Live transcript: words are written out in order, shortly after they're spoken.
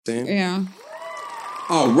Yeah.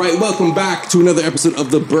 All right, welcome back to another episode of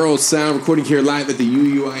The Borough Sound, recording here live at the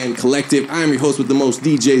UUIN Collective. I am your host with the most,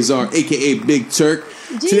 DJ Czar, a.k.a. Big Turk.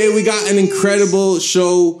 Jeez. Today we got an incredible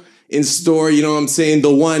show in store, you know what I'm saying?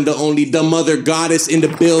 The one, the only, the mother goddess in the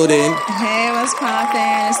building. Hey, what's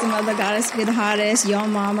poppin'? It's the mother goddess, be the hottest, yo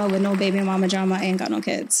mama with no baby mama drama, ain't got no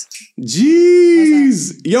kids.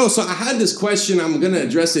 Jeez. Yo, so I had this question. I'm going to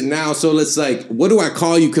address it now. So let's what do I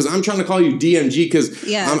call you? Because I'm trying to call you DMG because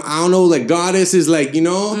I don't know, goddess is I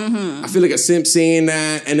feel like a simp saying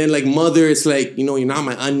that. And then mother, it's you're not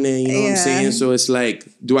my onion, you know what I'm saying? So it's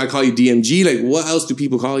do I call you DMG? What else do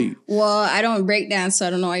people call you? Well, I don't break dance, so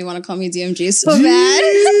I don't know why you want to call me DMG so bad.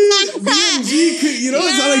 DMG,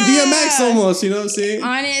 it's like DMX almost, you know what I'm saying?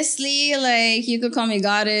 Honestly, you could call me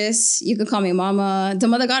goddess, you could call me mama. The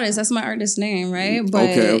mother goddess, that's my artist name, right?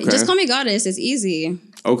 But just call me goddess, it's easy.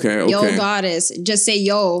 Okay. Yo, goddess. Just say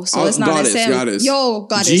yo, so it's not goddess, the same. Goddess. Yo,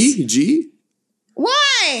 goddess. G?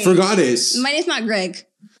 Why? For goddess. My name's not Greg.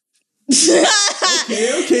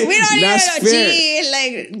 Okay. We don't That's even know fair.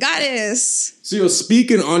 G, goddess. So you're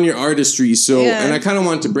speaking on your artistry, and I kind of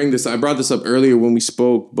wanted to bring this. I brought this up earlier when we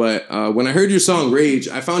spoke, but when I heard your song Rage,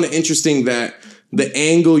 I found it interesting that the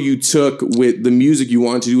angle you took with the music you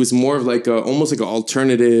wanted to do is more of almost like an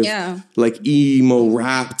alternative, emo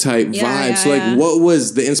rap type vibe. So what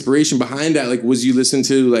was the inspiration behind that? Was you listening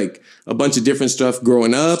to a bunch of different stuff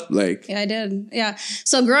growing up? Yeah, I did. Yeah.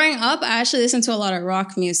 So growing up, I actually listened to a lot of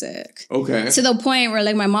rock music. Okay. To the point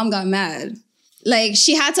where my mom got mad.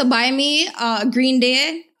 She had to buy me a Green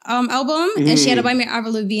Day album, and she had to buy me an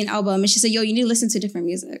Avril Lavigne album, and she said, yo, you need to listen to different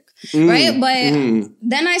music, right? But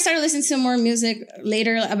then I started listening to more music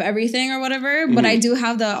later of everything or whatever, but I do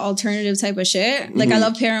have the alternative type of shit. I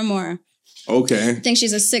love Paramore. Okay. I think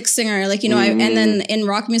she's a sick singer, and then in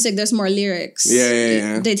rock music, there's more lyrics.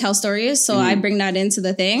 Yeah. They tell stories, so I bring that into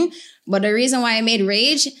the thing. But the reason why I made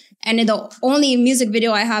Rage, and the only music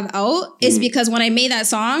video I have out is because when I made that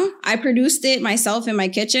song, I produced it myself in my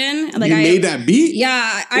kitchen. You made that beat?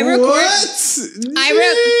 Yeah, I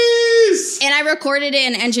recorded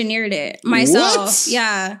it and engineered it myself. What?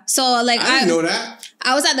 Yeah, so I didn't know that.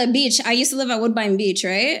 I was at the beach. I used to live at Woodbine Beach,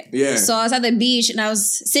 right? Yeah. So I was at the beach and I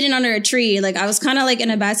was sitting under a tree. I was kind of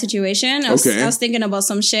in a bad situation. I was thinking about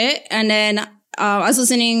some shit, and then I was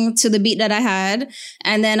listening to the beat that I had,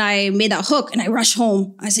 and then I made that hook and I rushed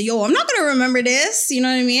home. I said, yo, I'm not going to remember this. You know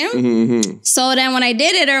what I mean? Mm-hmm. So then when I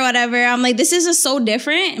did it or whatever, I'm like, this is just so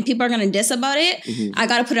different and people are going to diss about it. I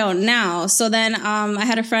got to put it out now. So then I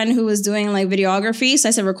had a friend who was doing videography. So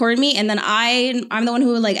I said, record me. And then I'm the one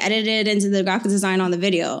who edited into the graphic design on the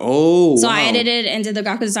video. Oh, so wow. I edited into the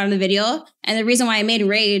graphic design on the video. And the reason why I made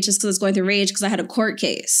Rage is because I was going through Rage because I had a court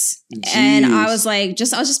case. Jeez. And I was I was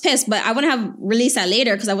just pissed, but I wouldn't have released that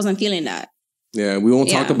later because I wasn't feeling that. Yeah, we won't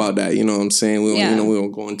talk about that. You know what I'm saying? We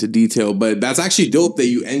won't go into detail, but that's actually dope that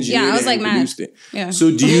you engineered it and produced it. Yeah. So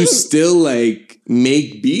do you still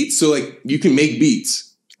make beats? So you can make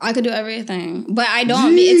beats. I could do everything, but I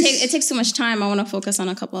don't. It takes too much time. I want to focus on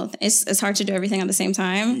a couple of things. It's hard to do everything at the same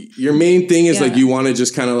time. Your main thing is you want to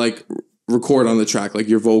just kind of record on the track,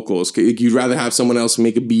 your vocals. You'd rather have someone else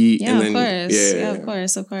make a beat. Yeah, and then, of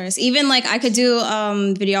course. Of course. Even I could do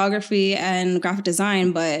videography and graphic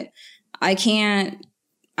design, but I can't.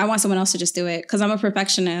 I want someone else to just do it because I'm a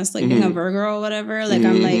perfectionist, being a Virgo or whatever. I'm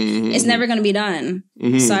it's never going to be done.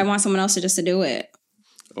 So I want someone else to do it.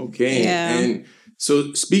 Okay. Yeah. And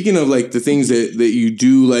so speaking of the things that you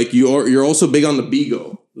do, you're also big on the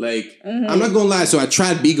Bigo. I'm not gonna lie. So I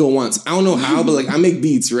tried Bigo once. I don't know how, but I make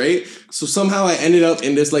beats, right? So somehow I ended up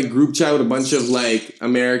in this group chat with a bunch of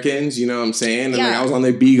Americans. You know what I'm saying? And I was on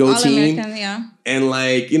their Bigo team. American, yeah. And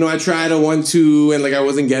I tried a 1-2 and I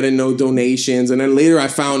wasn't getting no donations. And then later I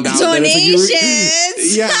found out donations.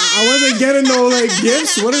 That I wasn't getting no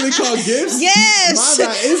gifts. What are they called? Gifts? Yes. My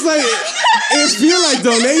bad. It's it feel like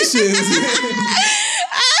donations.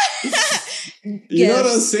 You know what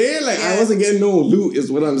I'm saying? I wasn't getting no loot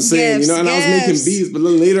is what I'm saying. Gifts, and I was making beats, but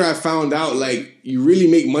then later I found out you really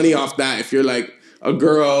make money off that if you're a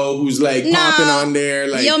girl who's popping on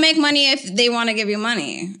there. You'll make money if they want to give you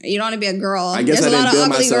money. You don't want to be a girl. I guess There's a lot of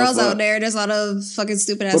ugly girls up. out there. There's a lot of fucking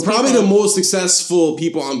stupid ass people. But probably people. the most successful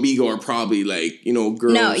people on Bigo are probably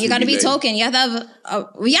girls. No, you got to be token. You have to have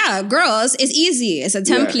girls, it's easy. It's a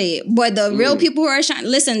template. But the real people who are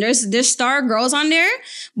listen, there's star girls on there,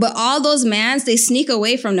 but all those mans, they sneak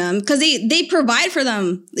away from them because they provide for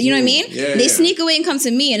them. You know what I mean? They sneak away and come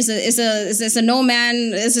to me, and it's a no man.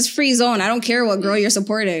 It's this free zone. I don't care what girl you're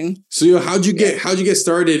supporting. So how'd you get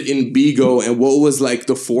started in Bigo, and what was like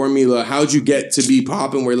the formula? How'd you get to be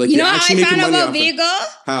popping where like you know how I found out about Bigo?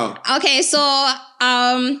 How? Okay, so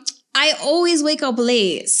I always wake up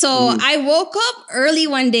late. So I woke up early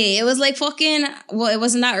one day. It was like it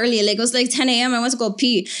wasn't that early. Like it was like 10 a.m. I went to go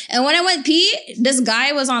pee. And when I went pee, this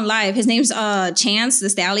guy was on live. His name's Chance the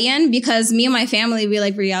Stallion, because me and my family, we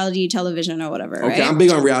like reality television or whatever. Okay, right? I'm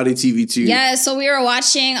big on reality TV too. Yeah, so we were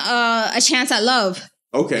watching A Chance at Love.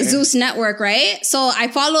 Okay. Zeus Network, right? So I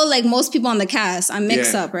follow like most people on the cast. I'm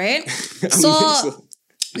mixed up, right? So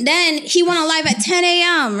then he went on live at 10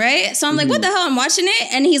 a.m., right? So I'm like, what the hell? I'm watching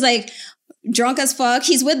it. And he's like drunk as fuck.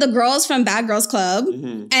 He's with the girls from Bad Girls Club.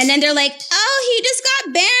 And then they're like, oh, he just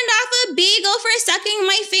got banned off of Bigo for sucking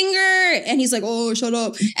my finger. And he's like, oh, shut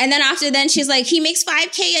up. And then after then, she's like, he makes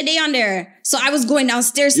 $5,000 a day on there. So I was going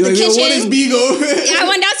downstairs to the kitchen. Yo, what is Bigo? I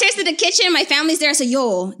went downstairs to the kitchen. My family's there. I said,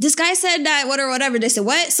 yo, this guy said that whatever. They said,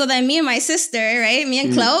 what? So then me and my sister, right? Me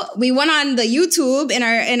and Chloe, we went on the YouTube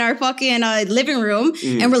in our fucking living room.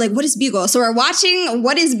 And we're like, what is Bigo? So we're watching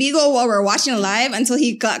What is Bigo while we're watching live until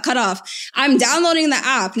he got cut off. I'm downloading the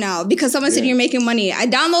app now because someone said you're making money. I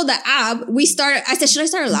download the app. I said, should I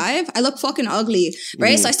start a live? I look fucking ugly,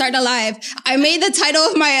 right? So I start a live. I made the title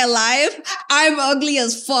of my live, I'm ugly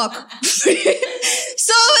as fuck.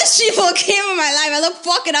 So much people came in my life. I look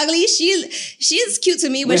fucking ugly. She's cute to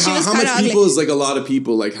me, but she was kind of ugly. How much people is like a lot of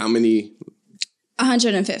people? Like how many?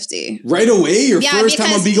 150. Right away? Your first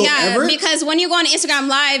time on Bigo ever? Because when you go on Instagram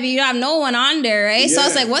Live, you have no one on there, right? So I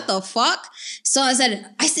was like, what the fuck? So I said,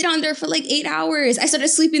 I sit on there for like 8 hours. I started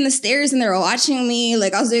sleeping the stairs and they were watching me.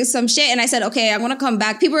 Like I was doing some shit. And I said, okay, I'm going to come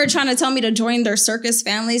back. People were trying to tell me to join their circus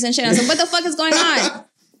families and shit. I said, what the fuck is going on?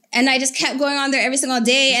 And I just kept going on there every single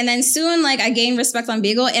day. And then soon, like, I gained respect on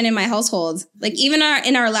Bigo and in my household. Like, even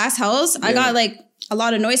in our last house, I got, like, a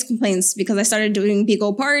lot of noise complaints because I started doing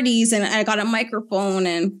Bigo parties and I got a microphone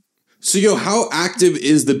and... So, how active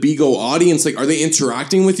is the Bigo audience? Like, are they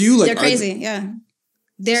interacting with you? Like, they're crazy, yeah.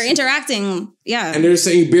 They're interacting, yeah. And they're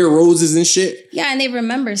saying bare roses and shit? Yeah, and they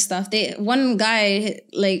remember stuff. One guy,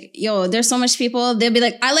 like, yo, there's so much people. They'll be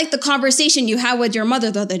like, I like the conversation you had with your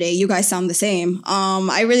mother the other day. You guys sound the same.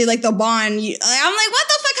 I really like the bond. I'm like, what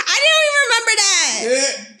the fuck? I didn't even remember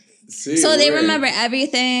that. So they remember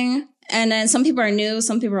everything. And then some people are new.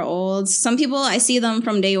 Some people are old. Some people, I see them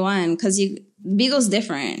from day one because Bigo's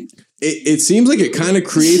different. It seems like it kind of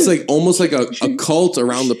creates like almost like a cult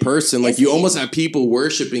around the person. Like you almost have people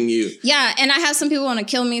worshiping you. Yeah, and I have some people want to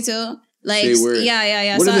kill me too. Like,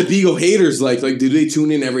 yeah. What are the Bigo haters like? Like, do they tune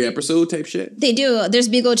in every episode type shit? They do. There's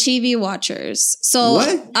Bigo TV watchers. So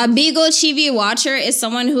what? A Bigo TV watcher is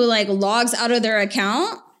someone who like logs out of their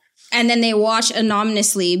account and then they watch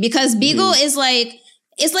anonymously because Bigo is like,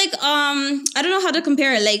 it's like, I don't know how to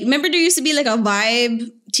compare it. Like, remember there used to be like a Vibe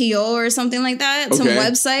TO or something like that? Some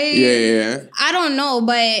website? Yeah. I don't know,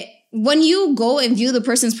 but when you go and view the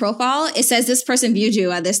person's profile, it says this person viewed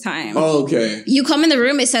you at this time. Oh, okay. You come in the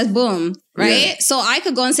room, it says boom, right? Yeah. So I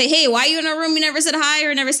could go and say, hey, why are you in a room? You never said hi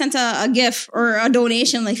or never sent a gift or a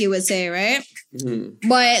donation like you would say, right? Mm-hmm.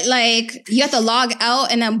 But like you have to log out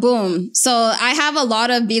and then boom. So I have a lot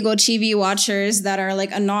of Bigo TV watchers that are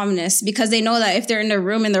like anonymous because they know that if they're in their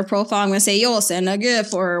room in their profile, I'm going to say, yo, send a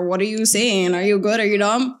gift or what are you saying? Are you good? Are you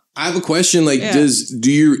dumb? I have a question. Like, does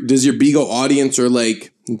your Bigo audience or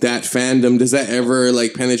like that fandom, does that ever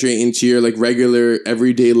like penetrate into your like regular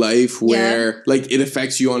everyday life where like it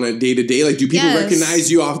affects you on a day to day? Like, do people recognize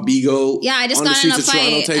you off Bigo? Yeah, I just got in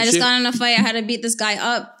a fight. I had to beat this guy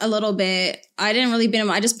up a little bit. I didn't really beat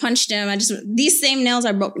him. I just punched him. These same nails,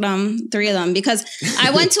 I broke them, 3 of them, because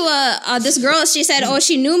I went to this girl. She said, oh,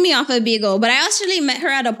 she knew me off of Bigo, but I actually met her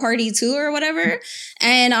at a party too or whatever.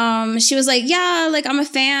 And she was like, yeah, like I'm a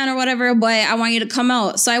fan or whatever, but I want you to come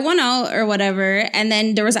out. So I went out or whatever. And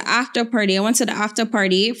then there was an after party. I went to the after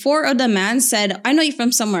party. 4 of the men said, I know you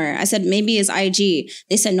from somewhere. I said, maybe it's IG.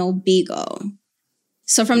 They said, no, Bigo.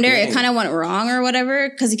 So from there, it kind of went wrong or whatever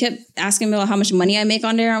because he kept asking me about how much money I make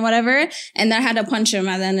on there or whatever. And then I had to punch him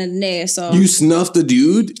at the end of the day. So you snuffed the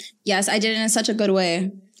dude? Yes, I did it in such a good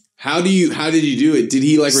way. How did you do it? Did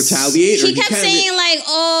he like retaliate? He kept saying like,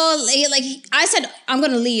 oh, like I said, I'm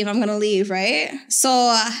going to leave, right? So,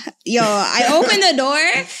 I opened the door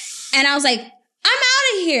and I was like, I'm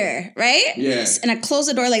out of here, right? Yeah. And I closed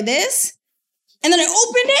the door like this. And then I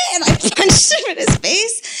opened it and I punched him in his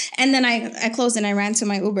face. And then I closed and I ran to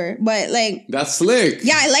my Uber. But like, that's slick.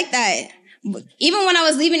 Yeah, I like that. Even when I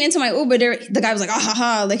was leaving into my Uber, the guy was like, ah, ha,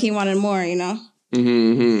 ha, like he wanted more, you know?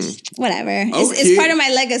 Whatever. Okay. It's part of my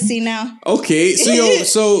legacy now. Okay. So,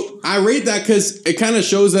 so I rate that because it kind of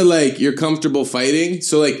shows that, like, you're comfortable fighting.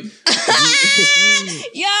 So, like...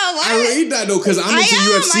 I rate that, though, because I'm into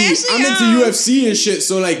UFC. I'm into UFC and shit.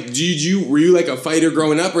 So, like, were you, like, a fighter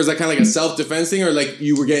growing up? Or is that kind of like a self-defense thing? Or, like,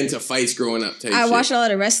 you were getting into fights growing up type I shit? watched a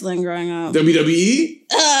lot of wrestling growing up. WWE?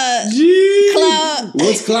 Cloud.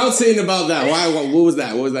 What's Cloud saying about that? Why? What was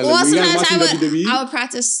that? What was that? Well, like, were you guys sometimes watching WWE? I would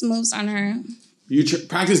practice moves on her. You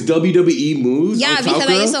practice WWE moves? Yeah, on because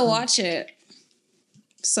I used to watch it.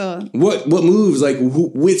 So what moves, like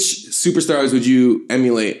which superstars would you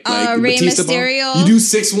emulate? Like Rey Batista Mysterio. You do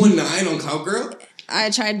 619 on Cowgirl? I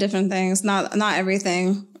tried different things, not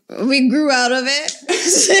everything. We grew out of it.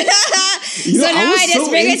 You know, so now I just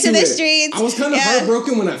bring it to the streets. I was kind of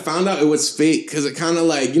heartbroken when I found out it was fake because it kind of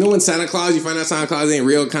like, you know, when Santa Claus, you find out Santa Claus ain't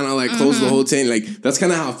real, kind of like close the whole thing. Like that's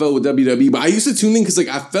kind of how I felt with WWE. But I used to tune in because like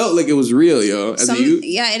I felt like it was real, yo.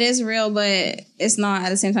 Yeah, it is real, but it's not at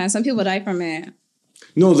the same time. Some people die from it.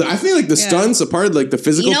 No, I feel like the stunts, a part like the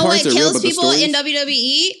physical parts are real. You know what kills people in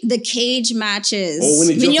WWE? The cage matches. Oh, when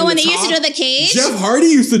they jump when they used to do the cage? Jeff Hardy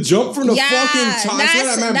used to jump from the fucking top.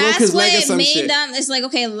 That's what made them. It's like,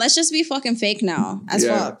 okay, let's just be fucking fake now as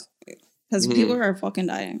fuck. Because people are fucking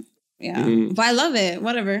dying. Yeah. But I love it.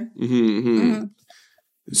 Whatever.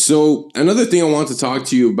 So another thing I want to talk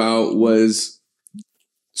to you about was,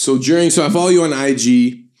 so I follow you on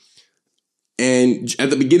IG. And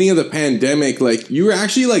at the beginning of the pandemic, like you were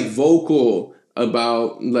actually like vocal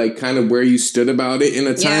about like kind of where you stood about it in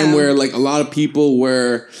a time where like a lot of people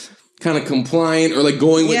were kind of compliant or like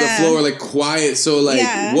going with the flow or like quiet. So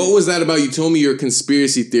like, what was that about? You told me you're a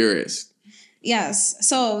conspiracy theorist. Yes.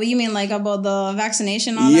 So you mean like about the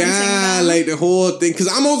vaccination? Like the whole thing. Because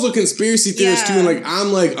I'm also a conspiracy theorist too. And like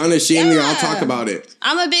I'm like unashamedly, I'll talk about it.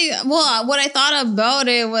 I'm a big, what I thought about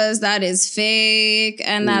it was that it's fake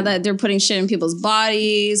and that they're putting shit in people's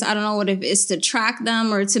bodies. I don't know if it's to track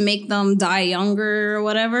them or to make them die younger or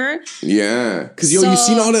whatever. Yeah. Because you've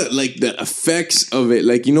seen all the like the effects of it.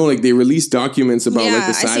 Like, you know, like they released documents about like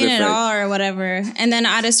the side effects. I've seen it all or whatever. And then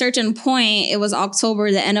at a certain point, it was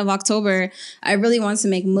October, the end of October, I really wanted to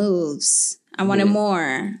make moves. I wanted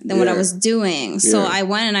more than what I was doing. So I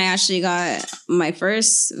went and I actually got my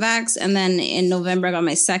first vax. And then in November, I got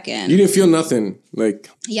my second. You didn't feel nothing? Like...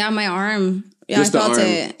 Yeah, my arm. Yeah, I felt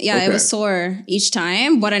it. Yeah, it was sore each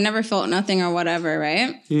time, but I never felt nothing or whatever,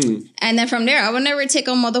 right? And then from there, I would never take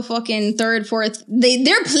a motherfucking third, fourth.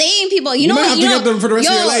 They're playing people. You know what? You get them for the rest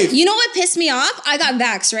of your life. You know what pissed me off? I got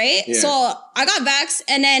vax, right? Yeah. So I got vax,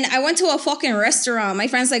 and then I went to a fucking restaurant. My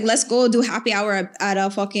friend's like, let's go do happy hour at a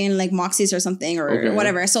fucking like Moxie's or something or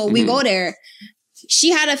whatever. So we go there.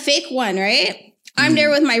 She had a fake one, right? I'm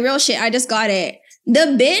there with my real shit. I just got it.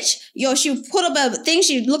 The bitch, she put up a thing.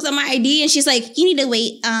 She looked at my ID and she's like, you need to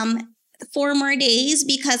wait 4 more days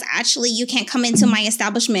because actually you can't come into my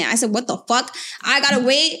establishment. I said, what the fuck? I gotta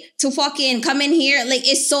wait to fucking come in here. Like,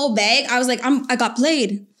 it's so vague. I was like, I got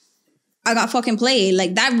played. I got fucking played.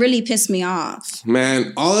 Like, that really pissed me off.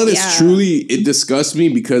 Man, all of this truly, it disgusts me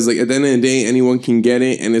because like at the end of the day, anyone can get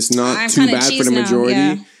it and it's not too bad for the majority.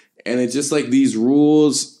 Now, and it's just like these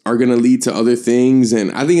rules are going to lead to other things.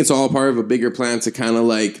 And I think it's all part of a bigger plan to kind of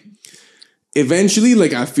like eventually,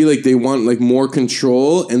 like I feel like they want like more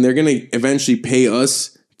control and they're going to eventually pay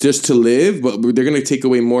us just to live, but they're going to take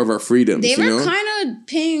away more of our freedoms. They were kind of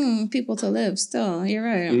paying people to live still. You're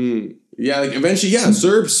right. Yeah, like eventually,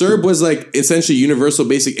 CERB was like essentially universal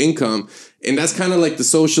basic income. And that's kind of like the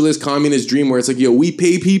socialist communist dream where it's like, yo, we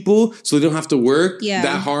pay people so they don't have to work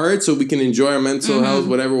that hard so we can enjoy our mental health,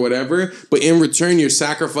 whatever. But in return, you're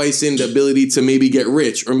sacrificing the ability to maybe get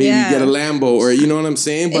rich or maybe get a Lambo or you know what I'm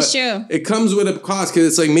saying? But it's true. It comes with a cost because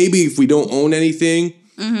it's like maybe if we don't own anything,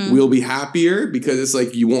 we'll be happier because it's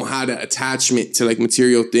like you won't have that attachment to like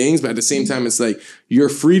material things. But at the same time, it's like your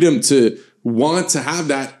freedom to want to have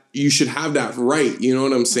that. You should have that right. You know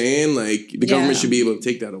what I'm saying? Like the government should be able to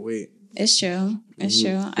take that away. It's true. It's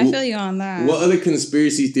true. I feel you on that. What other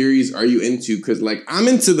conspiracy theories are you into? Because like I'm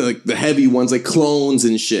into the heavy ones, like clones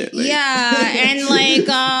and shit. Like. Yeah, and like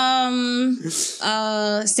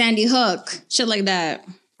Sandy Hook, shit like that.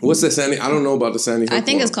 What's the Sandy? I don't know about the Sandy Hook. I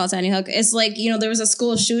think it's called Sandy Hook. It's like, you know, there was a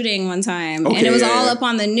school shooting one time and it was all up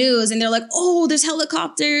on the news and they're like, oh, there's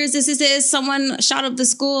helicopters. This. Someone shot up the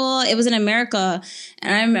school. It was in America.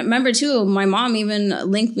 And I remember too, my mom even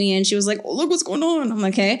linked me and she was like, oh, look what's going on. I'm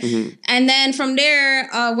like, okay. And then from there,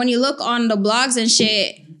 when you look on the blogs and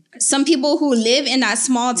shit, some people who live in that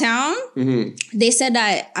small town, they said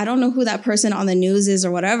that I don't know who that person on the news is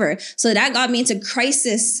or whatever. So that got me into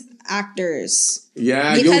crisis actors.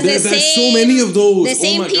 Yeah, because there's so many of those. The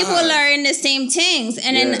same people are in the same things.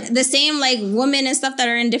 And then the same like women and stuff that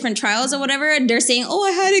are in different trials or whatever, they're saying, oh,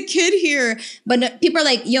 I had a kid here. But people are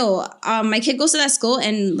like, yo, my kid goes to that school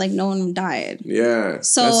and like no one died. Yeah.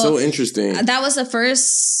 So that's so interesting. That was the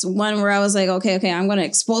first one where I was like, okay, I'm going to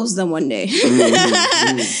expose them one day.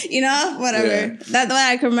 You know, whatever. Yeah. That's what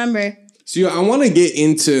I can remember. So I want to get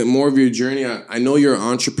into more of your journey. I know you're an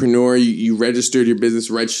entrepreneur. You registered your business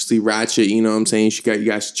Righteously Ratchet. You know what I'm saying? You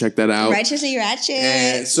guys should check that out. Righteously Ratchet.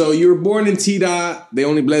 And so you were born in T-Dot. They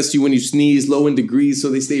only bless you when you sneeze, low in degrees. So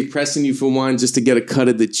they stay pressing you for one just to get a cut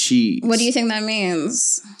of the cheese. What do you think that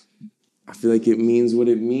means? I feel like it means what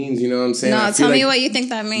it means. You know what I'm saying? No, tell me what you think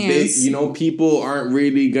that means. People aren't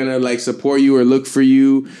really going to like support you or look for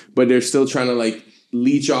you, but they're still trying to like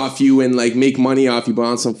leech off you and like make money off you, but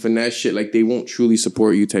on some finesse shit, like they won't truly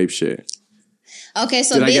support you type shit. Okay,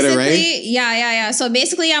 so Did basically, I get it right? Yeah. So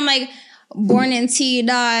basically, I'm like born in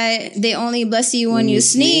T-Dot. They only bless you when you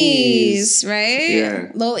sneeze, right?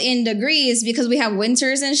 Yeah. Low in degrees because we have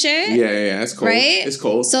winters and shit. Yeah. It's cold. Right? It's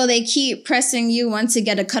cold. So they keep pressing you once to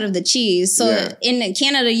get a cut of the cheese. So in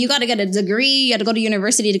Canada, you got to get a degree. You got to go to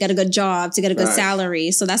university to get a good job, to get a good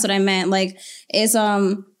salary. So that's what I meant. Like it's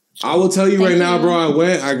I will tell you right now, bro.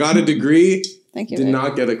 I got a degree. Thank you. Did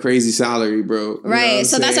not get a crazy salary, bro. Right.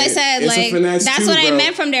 So that's why I said, like, that's what I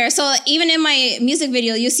meant from there. So even in my music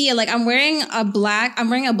video, you see it, like, I'm wearing a black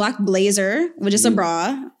blazer, which is a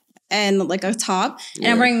bra and like a top, and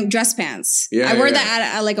I'm wearing dress pants. I wore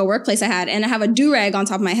that at like a workplace I had, and I have a do-rag on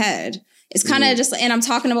top of my head. It's kind of just, and I'm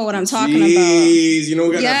talking about what I'm talking about. We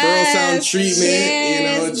got that Burl Sound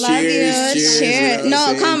treatment. Cheers.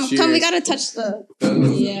 No, come. We gotta touch the.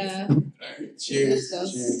 Yeah. Right, cheers.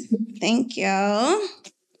 Thank you.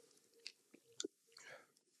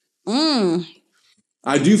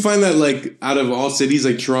 I do find that like out of all cities,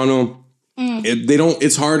 like Toronto,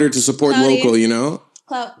 it's harder to support local. You know.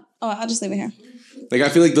 Oh, I'll just leave it here. Like, I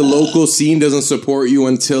feel like the local scene doesn't support you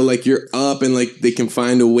until, like, you're up and, like, they can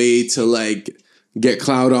find a way to, like, get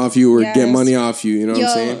clout off you or get money off you. You know what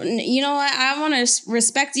I'm saying? You know what? I want to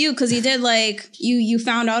respect you because you did, like, you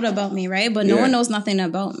found out about me, right? But no one knows nothing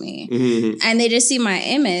about me. Mm-hmm. And they just see my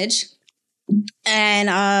image. And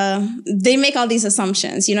they make all these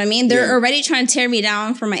assumptions, you know what I mean? They're already trying to tear me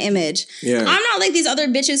down for my image. Yeah. I'm not like these other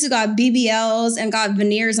bitches who got BBLs and got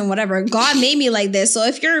veneers and whatever. God made me like this. So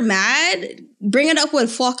if you're mad, bring it up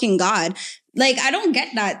with fucking God. Like, I don't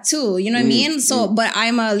get that too, you know what I mean? So, but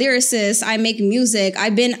I'm a lyricist. I make music. I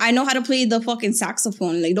know how to play the fucking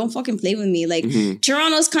saxophone. Like, don't fucking play with me. Like,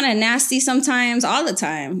 Toronto's kind of nasty sometimes, all the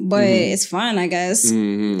time. But it's fun, I guess.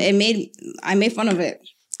 I made fun of it.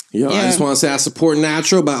 Yo, I just want to say I support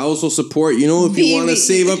natural, but I also support, you know, if you want to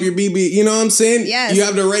save up your BB, you know what I'm saying? Yes. You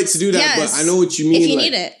have the right to do that, but I know what you mean. If you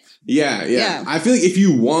need it. Yeah. I feel like if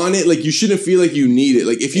you want it, like, you shouldn't feel like you need it.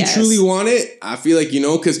 Like, if you truly want it, I feel like, you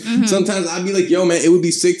know, because sometimes I'd be like, yo, man, it would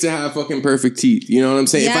be sick to have fucking perfect teeth. You know what I'm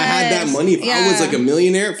saying? If I had that money, if I was like a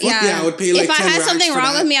millionaire, I would pay like $10 If I had something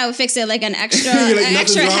wrong with me, I would fix it, like an extra,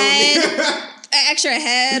 extra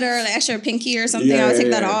head or like extra pinky or something. I'll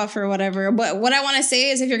take that off or whatever. But what I want to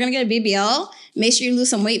say is if you're going to get a BBL, make sure you lose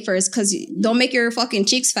some weight first because don't make your fucking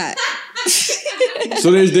cheeks fat.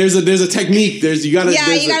 So there's a technique. You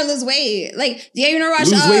gotta lose weight. Like, you ever watch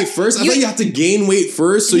lose weight first? I thought you have to gain weight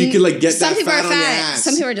first so you could like get that fat on your ass.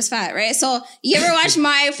 Some people are just fat, right? So you ever watch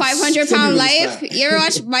My 500-Pound Life? You ever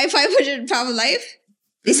watch My 500-Pound Life?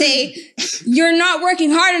 They say you're not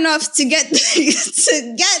working hard enough to get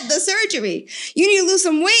the surgery. You need to lose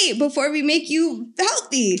some weight before we make you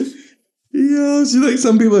healthy. Yo, she like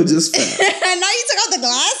some people are just fat. Now you took off the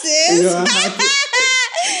glasses.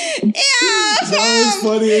 That was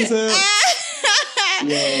funny as hell.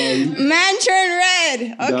 Man turned red.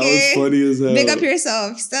 Okay. That was funny as hell. Big up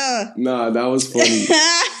yourself. Still. Nah, that was funny.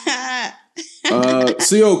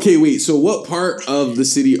 So what part of the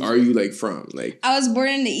city are you like from? Like, I was born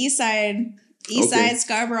in the east side. Side,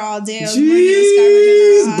 Scarborough all day.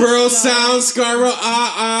 Jeez, Burl Sound, Scarborough,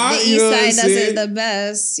 The east side does it the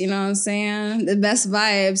best, you know what I'm saying? The best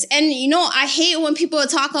vibes. And, you know, I hate when people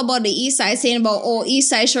talk about the east side, saying about, east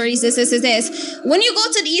side shorties, this. When you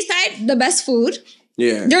go to the east side, the best food.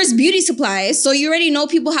 Yeah. There's beauty supplies, so you already know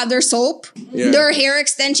people have their soap, their hair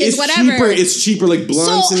extensions, whatever. It's cheaper, like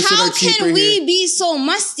blunts and shit are cheaper. So how can we be so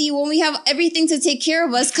musty when we have everything to take care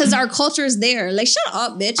of us because our culture is there? Like, shut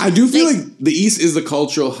up, bitch. I do feel like the East is the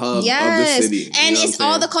cultural hub of the city. And it's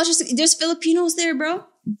all the cultures. There's Filipinos there, bro.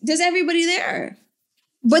 There's everybody there.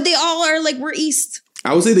 But they all are like, we're East.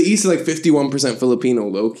 I would say the East is like 51% Filipino,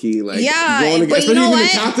 low key. Like, yeah, but especially you know in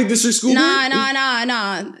what? the Catholic district school.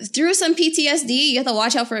 Nah. Through some PTSD, you have to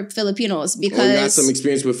watch out for Filipinos because you got some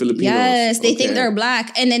experience with Filipinos. Yes, they think they're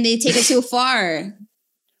black, and then they take it too far.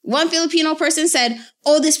 One Filipino person said,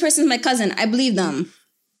 "Oh, this person's my cousin." I believe them.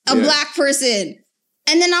 A black person,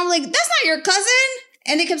 and then I'm like, "That's not your cousin."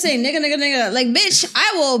 And they kept saying, nigga. Like, bitch,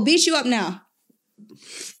 I will beat you up now.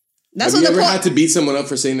 That's Have you ever had to beat someone up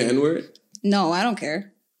for saying the N-word? No, I don't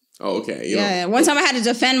care. Oh, okay. Yeah. One time I had to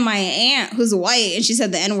defend my aunt who's white and she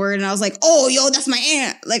said the N-word and I was like, oh, yo, that's my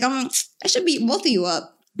aunt. Like, I should beat both of you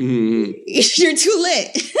up. Mm-hmm. You're too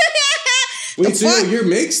lit. Wait, so you're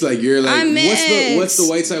mixed? Like, you're like, I'm mixed. What's the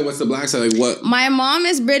white side? What's the black side? Like, what? My mom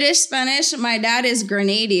is British, Spanish. My dad is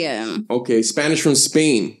Grenadian. Okay, Spanish from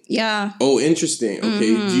Spain. Yeah. Oh, interesting.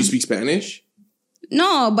 Okay, do you speak Spanish?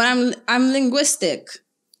 No, but I'm linguistic.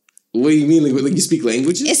 What do you mean? Like you speak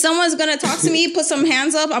languages? If someone's gonna talk to me, put some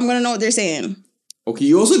hands up, I'm gonna know what they're saying. Okay,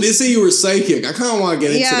 you also did say you were psychic. I kind of want to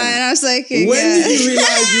get into that. Yeah, and I'm psychic. When did you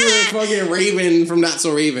realize you were fucking Raven from Not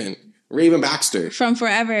So Raven? Raven Baxter. From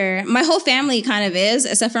forever. My whole family kind of is,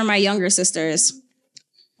 except for my younger sisters.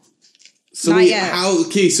 So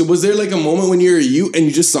wait, so was there like a moment when you were and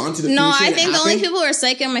you just saw into the future? No, I think the only people who are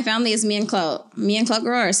psychic in my family is me and Clout. Me and Clout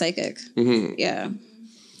Girl are psychic. Mm-hmm. Yeah.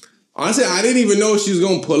 Honestly, I didn't even know she was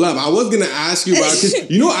going to pull up. I was going to ask you about it because,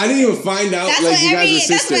 I didn't even find out you guys were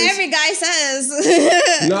sisters. That's what every guy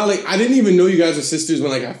says. No, I didn't even know you guys were sisters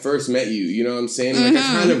when I first met you. You know what I'm saying? Like,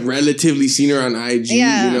 I kind of relatively seen her on IG.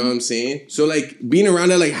 Yeah. You know what I'm saying? So, being around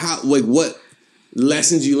that, what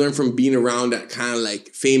lessons you learned from being around that kind of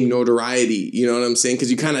fame notoriety, you know what I'm saying?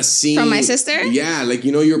 Because you kind of seen from my sister. Yeah,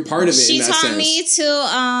 you're part of it. She taught me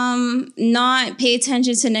to not pay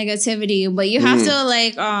attention to negativity, but you have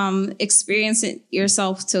to experience it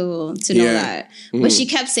yourself to know that. But she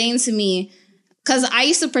kept saying to me, because I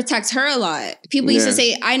used to protect her a lot. People used to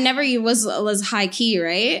say I never was high key,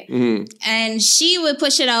 right? And she would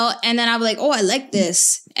push it out, and then I'd be like, oh, I like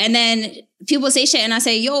this, and then people say shit and I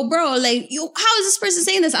say, yo, bro, how is this person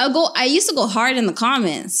saying this? I used to go hard in the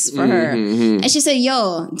comments for her. And she said,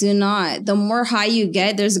 yo, do not. The more high you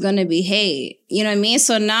get, there's going to be hate. You know what I mean?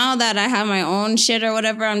 So now that I have my own shit or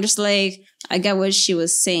whatever, I'm just like, I get what she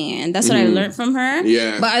was saying. That's what I learned from her.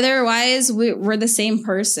 Yeah. But otherwise, we're the same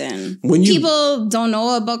person. People don't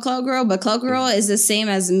know about Clout Girl, but Clout Girl is the same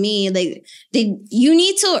as me. You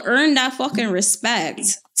need to earn that fucking respect.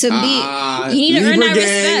 You need to earn that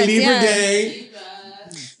respect. Gang.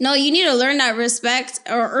 No, you need to learn that respect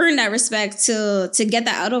or earn that respect to get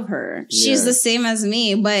that out of her. She's the same as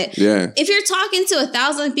me. But if you're talking to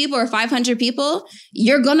 1,000 people or 500 people,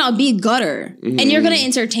 you're gonna be gutter and you're gonna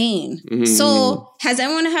entertain. So has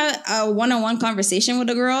anyone had a one-on-one conversation with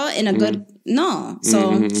a girl in a good? No.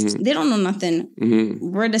 So they don't know nothing.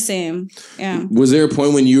 We're the same. Yeah. Was there a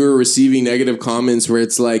point when you were receiving negative comments where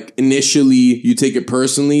it's initially you take it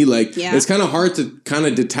personally? It's kind of hard to kind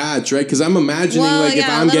of detach, right? Because I'm imagining if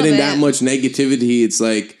I'm getting that much negativity, it's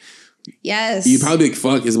yes, you probably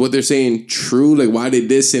fuck, is what they're saying true? Why did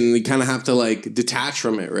this? And you kind of have to detach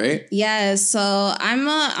from it, right? Yes. So I'm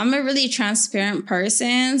a really transparent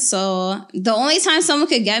person. So the only time someone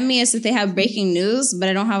could get me is if they have breaking news, but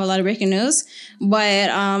I don't have a lot of breaking news. But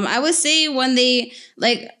I would say when they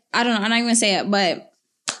I don't know, I'm not even gonna say it, but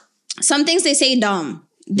some things they say dumb.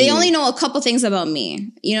 They only know a couple things about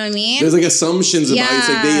me. You know what I mean? There's assumptions about you. It's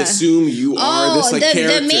they assume you are this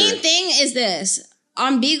character. The main thing is this.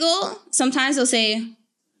 On Beagle, sometimes they'll say,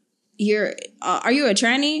 are you a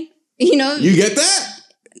tranny? You know? You get that?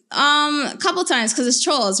 A couple times, because it's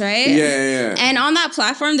trolls, right? Yeah. And on that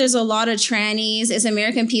platform, there's a lot of trannies. It's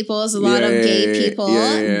American people. It's a lot of gay people.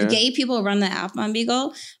 Gay people run the app on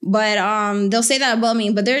Beagle. But they'll say that about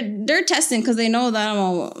me. But they're testing because they know that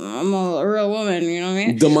I'm a real woman, you know what I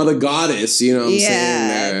mean? The mother goddess, you know what I'm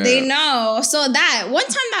saying? Yeah, they know. So that, one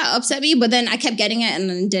time that upset me, but then I kept getting it and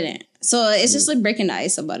then didn't. So it's just breaking the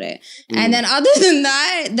ice about it. And then other than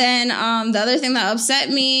that, the other thing that upset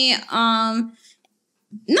me,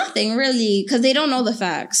 nothing really, because they don't know the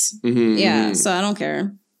facts. So I don't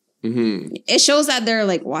care. It shows that they're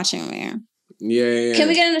watching me. Yeah. Can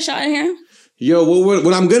we get in a shot in here? Yo,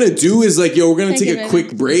 what I'm gonna do is we're gonna take a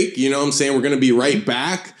quick break. You know what I'm saying? We're gonna be right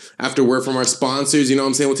back after word from our sponsors. You know what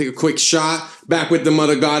I'm saying? We'll take a quick shot. Back with the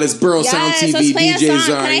Mother Goddess, Burrow Sound TV, DJs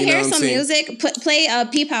are. Can I hear some music? Play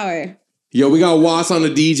P Power. Yo, we got Wass on the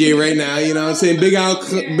DJ right now. You know what I'm saying? Big up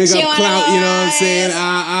Clout. You know what I'm saying?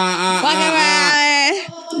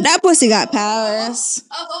 That pussy got powers.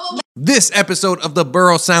 This episode of The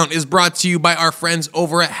Borough Sound is brought to you by our friends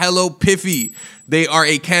over at Hello Piffy. They are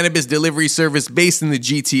a cannabis delivery service based in the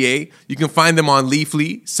GTA. You can find them on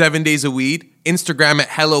Leafly, 7 Days of Weed, Instagram at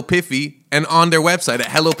Hello Piffy, and on their website at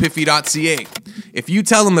hellopiffy.ca. If you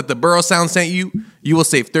tell them that The Borough Sound sent you, you will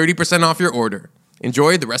save 30% off your order.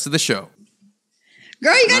 Enjoy the rest of the show.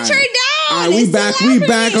 Girl, you got turned down. All right, we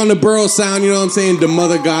back on The Borough Sound, you know what I'm saying? The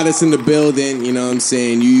mother goddess in the building, you know what I'm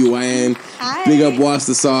saying? UUIN. Hi. Big up Watch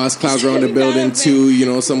the Sauce, Cloud Girl in the building too, you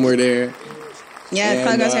know, somewhere there. Yeah,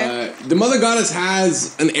 Cloud Girl's here. The mother goddess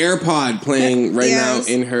has an AirPod playing right now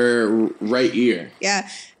in her right ear. Yeah.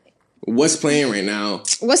 What's playing right now?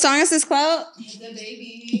 What song is this, Cloud? The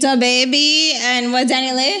Baby. The Baby and what,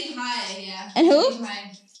 Danny Lee? Hi, yeah. And who?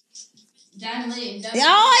 Hi. Dan Lee. Oh, yes!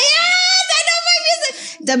 I know my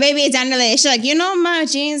music. The Baby is Danny Lee. She's like, you know my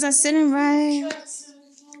jeans are sitting right.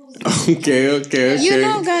 Okay. You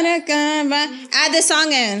know, gonna come by. Add the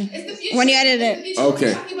song in when you edit it.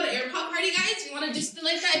 Okay. Talking about an AirPod party, guys. You want to do something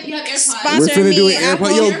like that? If you have AirPods. We're Sponsor finna me, do an Apple.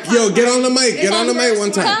 AirPod. Yo, get on the mic. Get on the mic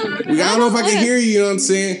one time. I don't know if I can hear you, you know what I'm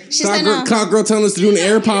saying? Cloud Girl telling us to do an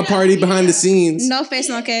AirPod party behind the scenes. No face,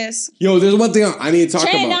 no case. Yo, there's one thing I need to talk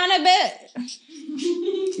Turn it about. down a bit.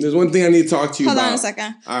 There's one thing I need to talk to you about. Hold on a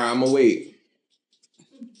second. All right, I'm going to wait.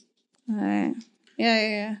 All right.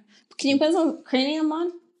 Yeah. Can you put some cranium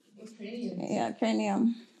on? Yeah,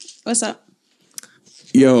 cranium. What's up?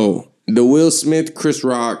 Yo, the Will Smith, Chris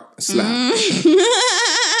Rock slap.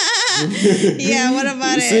 Yeah, what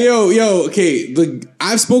about it? So okay.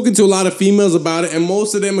 I've spoken to a lot of females about it, and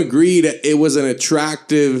most of them agree that it was an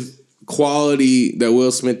attractive quality that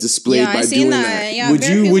Will Smith displayed by doing that. Yeah,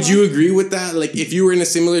 would you agree with that? Like, if you were in a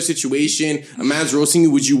similar situation, a man's roasting you,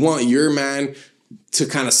 would you want your man to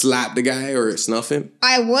kind of slap the guy or snuff him?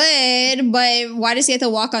 I would, but why does he have to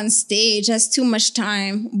walk on stage? That's too much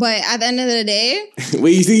time. But at the end of the day,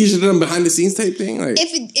 wait, you think you should have done behind the scenes type thing? Like,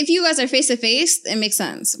 if you guys are face to face, it makes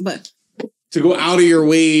sense. But to go out of your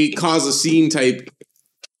way, cause a scene type,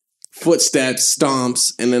 footsteps,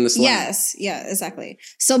 stomps, and then the slap. Yes, yeah, exactly.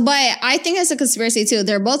 So, but I think it's a conspiracy too.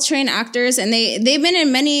 They're both trained actors, and they've been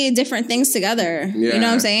in many different things together. Yeah. You know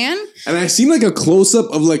what I'm saying? And I seen like a close up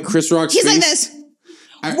of like Chris Rock's face. He's like this.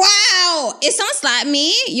 Wow! If someone slapped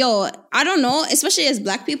me, I don't know, especially as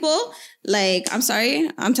black people, like, I'm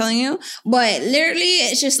sorry, I'm telling you, but literally,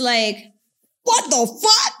 it's just like, what the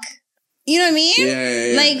fuck? You know what I mean?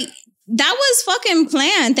 Yeah. Like, that was fucking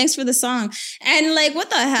planned. Thanks for the song. And like,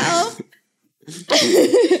 what the hell?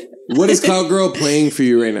 What is Cloud Girl playing for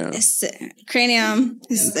you right now? Cranium.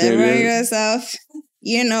 Sit by yourself.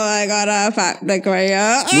 You know I gotta pop the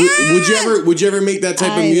cranium. Would you ever make that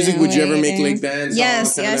type of music? Would you ever make like dance?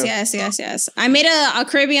 Yes. I made a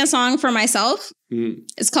Caribbean song for myself.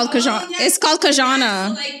 It's called Kajana. Yeah. It's called Kajana.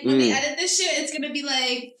 So, like, when they edit this shit, it's gonna be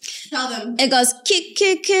like, tell them. It goes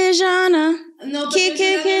Kajana. No, but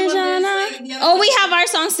Kajana. We have our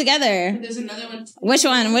songs together. There's another one. Which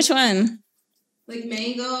one? Like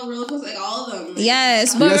Mango, Roller Coaster, like all of them. Like,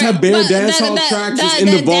 Yes, you guys have bare dance hall tracks in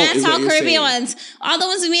the vault. Dance hall Caribbean ones, all the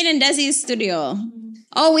ones we made in Desi's studio.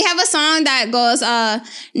 Oh, we have a song that goes,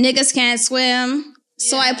 "Niggas can't swim,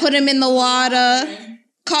 so I put them in the water.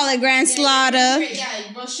 Call it Grand Slaughter." Yeah,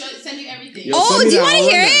 we'll send you everything. Yo, Oh, send me do you that want to all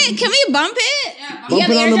hear now. it? Can we bump it? Yeah, Bump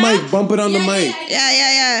it on the mic. Bump it on the mic.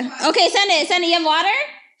 Yeah. Okay, send it. You have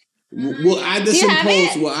water? We'll add this Do you in have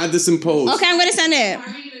post. it? We'll add this in post. Okay, I'm gonna send it.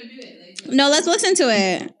 How are you gonna do it? Like, No, let's listen to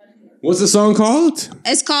it. What's the song called?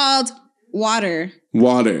 It's called Water.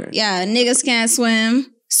 Water. Yeah, niggas can't swim,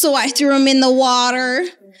 so I threw them in the water.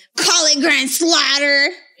 Call it Grand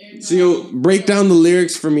Slaughter. So you break down the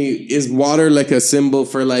lyrics for me. Is water like a symbol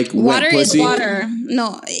for like Water wet pussy? is water.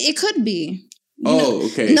 No, it could be. Oh,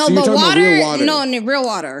 okay. No, so but you're talking water, about real water. No, real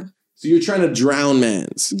water. So you're trying to drown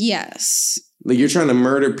mans. Yes. Like you're trying to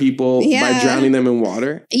murder people by drowning them in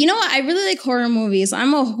water. You know what? I really like horror movies.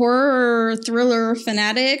 I'm a horror thriller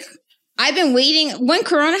fanatic. I've been waiting. When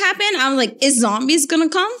Corona happened, I'm like, is zombies gonna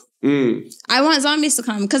come? I want zombies to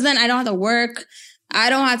come because then I don't have to work. I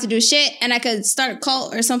don't have to do shit, and I could start a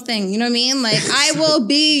cult or something. You know what I mean? Like, I will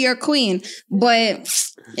be your queen. But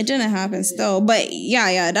it didn't happen still. But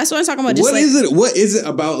yeah, that's what I'm talking about. Just What is it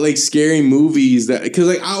about like scary movies that? Because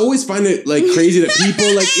like I always find it like crazy that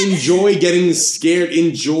people like enjoy getting scared,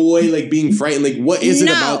 enjoy like being frightened. Like, what is it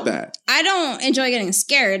about that? I don't enjoy getting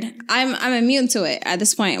scared. I'm immune to it at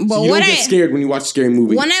this point. But So you don't get scared when you watch scary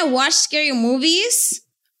movies. When I watch scary movies,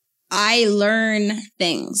 I learn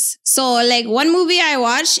things. So like one movie I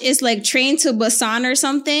watched is like Train to Busan or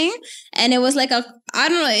something. And it was like I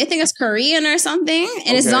don't know, I think it's Korean or something.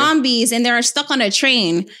 And it's zombies and they're stuck on a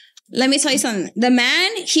train. let me tell you something. The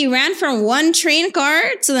man, he ran from one train car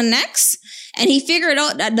to the next, and he figured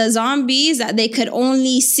out that the zombies that they could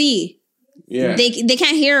only see. Yeah. They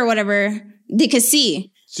can't hear or whatever. They could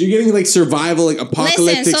see. So you're getting like survival, like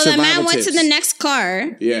apocalyptic Listen, so the survival man went tips. to the next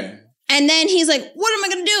car. Yeah. And then he's like, what am I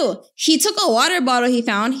going to do? He took a water bottle he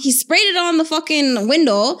found. He sprayed it on the fucking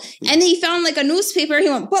window. And then he found like a newspaper. He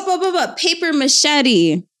went, paper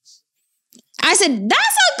machete. I said,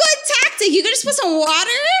 that's a good tactic. You could just put some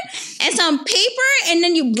water and some paper and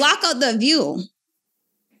then you block out the view.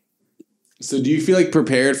 So do you feel like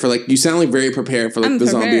prepared for like, you sound like very prepared for like the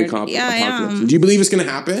zombie apocalypse. Yeah, Do you believe it's going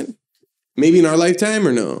to happen? Maybe in our lifetime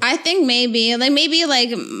or no? I think maybe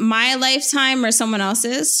my lifetime or someone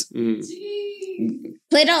else's.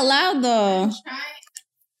 Play it out loud though.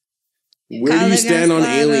 Where do you stand on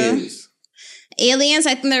aliens? Aliens,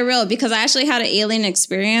 I think they're real because I actually had an alien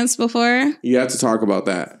experience before. You have to talk about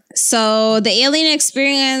that. So the alien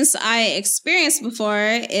experience I experienced before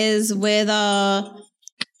is with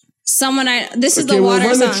someone this is the water we'll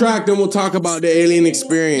run song. the track, then we'll talk about the alien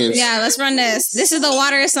experience. Yeah, let's run this. This is the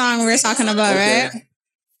water song we're talking about, right?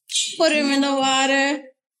 Put him in the water.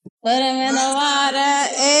 Put him in the water.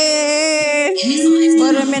 Hey.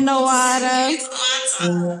 Put him in the water.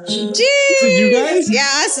 Jeez. So you guys?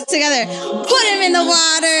 Yeah, us together. Put him in the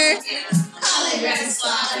water.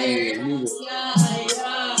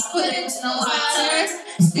 Put him in the water.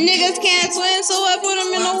 Niggas can't swim, so I put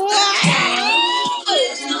him in the water.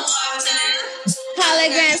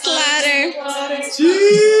 Collard slaughter.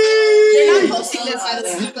 They're not posting this, by the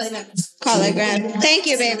way. Collard greens. Thank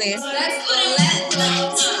you, baby. Put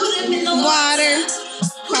him in the water.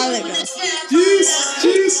 Collard greens.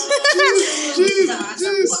 Jeez.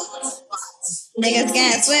 Niggas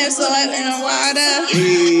can't swim, so I'm in the water.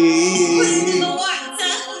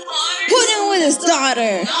 Put him with his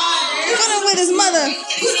daughter. Put him with his mother.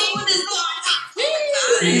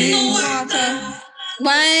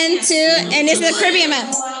 One, two, and this is the Caribbean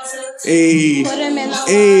man. Hey. Put him in the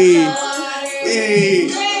water. Hey.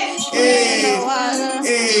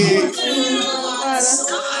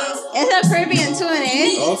 It's a Caribbean tune,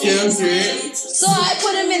 eh? Okay. So I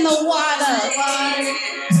put him in the water.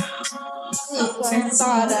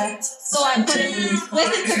 So I put him.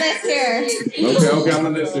 Listen to this here. Okay,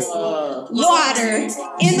 I'm listening. Water.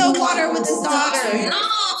 In the water with his daughter.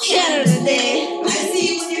 Canada Day. I see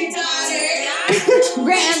you with your daughter.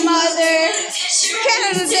 Grandmother.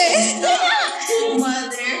 Canada Day.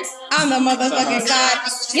 Mother. I'm the motherfucking God.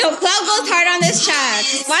 Yo, Cloud goes hard on this track.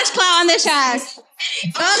 Watch Cloud on this track.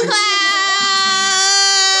 Go Cloud.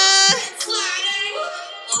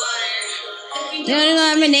 You don't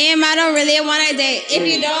know my name, I don't really want to date. If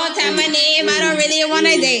you don't have my name, I don't really want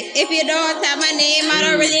to date. If you don't have my name, I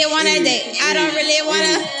don't really want to date. I don't really want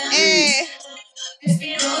to, If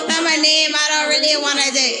you don't have my name, I don't really want to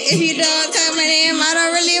date. If you don't have my name, I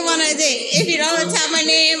don't really want to date. If you don't have my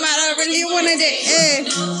name, I don't really want to date.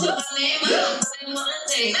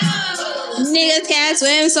 Niggas can't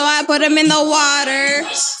swim, so I put them in the water.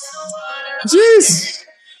 Jeez.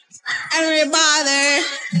 I don't really bother.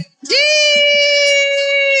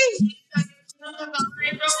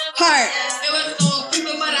 Heart.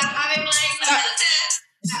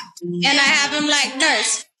 And I have him like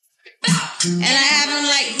nurse. And I have him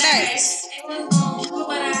like nurse.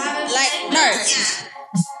 Like nurse.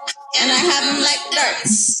 And I have him like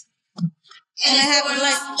nurse. And I have him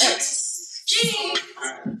like nurse.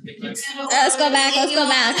 Let's go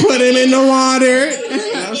back. Put him in the water.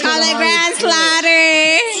 Collard greens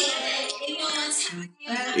slaughter.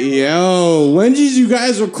 Yo, when did you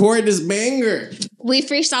guys record this banger? We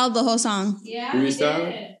freestyled the whole song.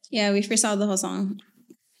 Freestyle? Yeah, we freestyled the whole song.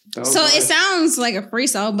 So it sounds like a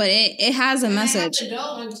freestyle, but it has a message. The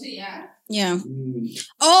dope one too, yeah. Yeah.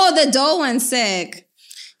 Oh, the dough one's sick.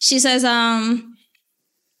 She says, I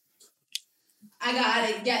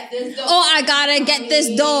gotta get this dough. oh, I gotta get this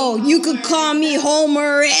dough. You could call me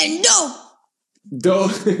Homer and dough. Dough.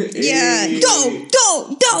 Yeah, dough.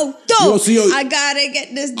 Yo, so yo, I gotta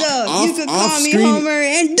get this dough. off- You could off call me screen- Homer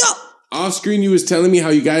and dough. Off screen, you was telling me how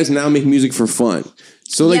you guys now make music for fun.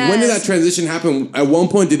 So, like, when did Yes. that transition happen? At one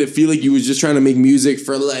point, did it feel like you was just trying to make music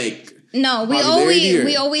for, like... No, popularity, or-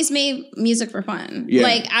 we always made music for fun. Yeah.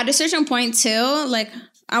 Like at a certain point too, like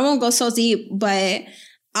I won't go so deep, but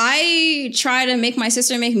I try to make my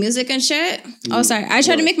sister make music and shit. Oh, sorry. I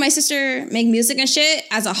try to make my sister make music and shit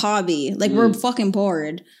as a hobby. Like we're fucking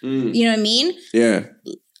bored. You know what I mean? Yeah.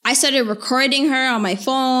 I started recording her on my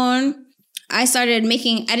phone. I started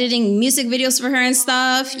editing music videos for her and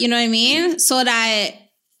stuff. You know what I mean? So that,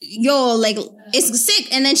 like, it's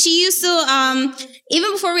sick. And then she used to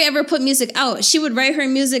even before we ever put music out, she would write her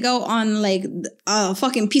music out on like a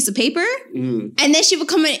fucking piece of paper. And then she would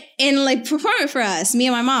come in and like perform it for us, me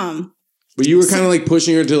and my mom. But you were kind of like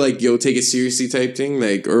pushing her to like, yo, take it seriously type thing?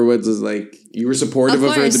 Like, or what does like, you were supportive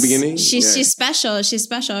of her at the beginning? She's special. She's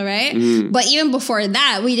special, right? But even before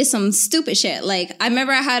that, we did some stupid shit. Like, I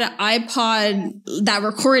remember I had an iPod that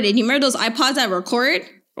recorded. You remember those iPods that record?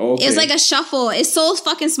 Okay. It was like a shuffle. It's so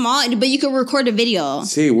fucking small, but you could record a video.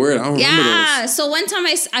 Say word, I don't remember those. So one time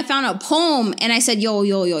I found a poem and I said, yo,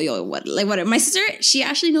 what? Like, what? My sister, she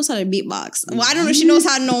actually knows how to beatbox. Well, I don't know if she knows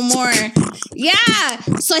how no more. Yeah.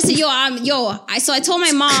 So I said, so I told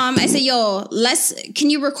my mom, I said, can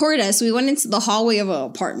you record us? We went into the hallway of an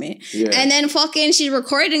apartment. Yeah. And then fucking she's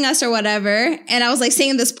recording us or whatever. And I was like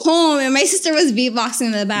saying this poem and my sister was beatboxing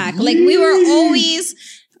in the back. Like, we were always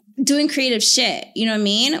doing creative shit, you know what I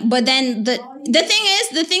mean? But then the thing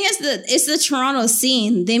is that it's the Toronto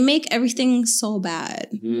scene. They make everything so bad.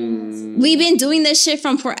 We've been doing this shit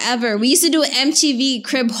from forever. We used to do MTV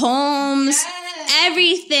Crib Homes,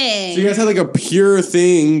 everything. So you guys had like a pure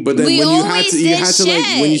thing, but then when you had to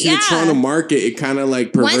like when you see the Toronto market, it kind of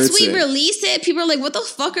like perverts Once we release it, people are like, "What the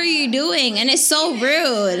fuck are you doing?" And it's so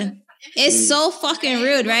rude. It's so fucking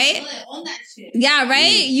rude, right? Yeah,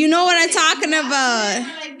 right? You know what I'm talking about.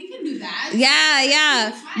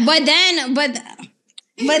 Yeah. But then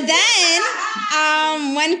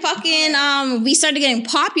when fucking we started getting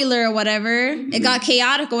popular or whatever, it got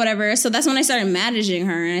chaotic or whatever. So that's when I started managing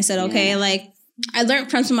her. And I said, okay, like I learned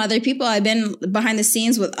from some other people. I've been behind the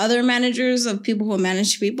scenes with other managers of people who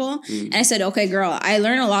manage people. And I said, okay, girl, I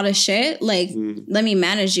learned a lot of shit. Like, let me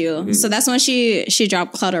manage you. So that's when she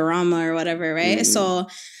dropped Clutterama or whatever, right? So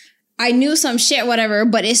I knew some shit, whatever,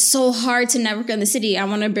 but it's so hard to network in the city. I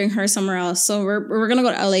want to bring her somewhere else. So we're going to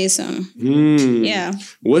go to LA soon. Yeah.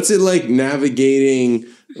 What's it like navigating,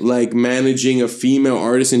 like managing a female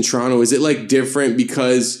artist in Toronto? Is it like different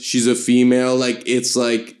because she's a female? Like it's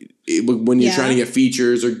like when you're trying to get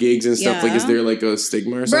features or gigs and stuff, like is there like a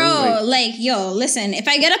stigma or something? Bro, like yo, listen, if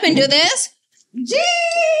I get up and do this,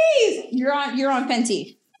 jeez, you're on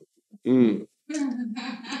Fenty. You're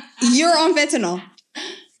on fentanyl.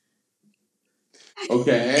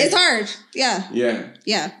 Okay. It's hard. Yeah.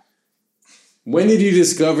 Yeah. When did you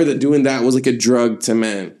discover that doing that was like a drug to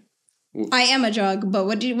men? I am a drug, but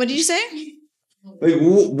what did you say? Like,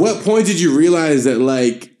 what point did you realize that,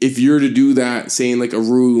 like, if you're to do that, say in like a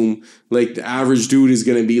room, like the average dude is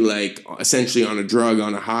gonna be like essentially on a drug,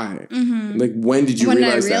 on a high? Like, when did you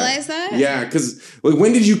realize that? Yeah, because like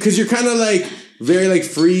when did you? Because you're kind of like very like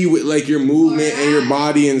free with like your movement and your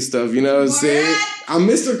body and stuff. You know what I'm saying? I'm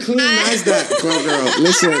Mr. Clean Nice that girl.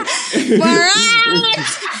 Listen.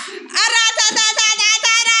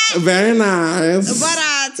 Very nice.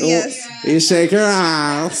 Yes. You shake your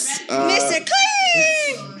ass. Mr. Clean.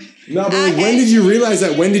 No, but like, when did you realize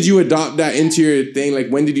that? When did you adopt that into your thing? Like,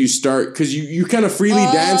 when did you start? Because you kind of freely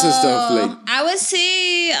dance and stuff. Like, I would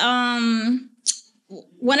say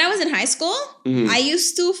when I was in high school, I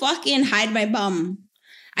used to fucking hide my bum.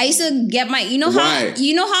 I used to get my, you know how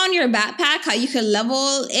on your backpack how you can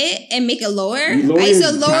level it and make it lower. I used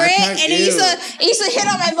to lower it and it used to hit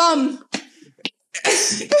on my bum.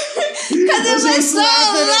 Because it was so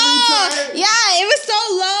low. Yeah, it was so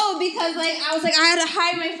low because like I was like I had to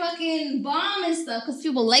hide my fucking bum and stuff because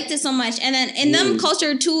people liked it so much. And then in them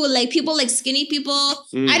culture too, like people like skinny people.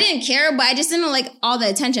 I didn't care, but I just didn't like all the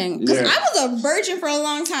attention because I was a virgin for a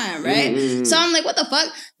long time, right? So I'm like, what the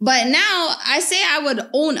fuck? But now I say I would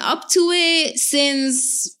own up to it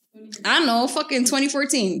since I don't know, fucking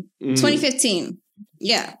 2014, 2015.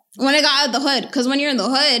 Yeah, when I got out of the hood, because when you're in the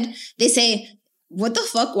hood, they say, what the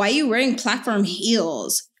fuck? Why are you wearing platform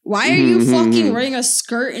heels? Why are you fucking wearing a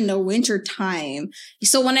skirt in the winter time?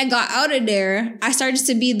 So when I got out of there, I started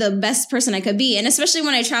to be the best person I could be. And especially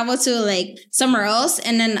when I traveled to like somewhere else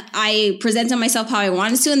and then I presented myself how I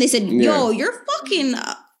wanted to. And they said, yo, you're fucking,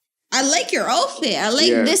 I like your outfit. I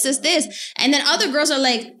like this. And then other girls are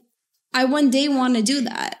like, I one day want to do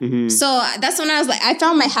that. So that's when I was like, I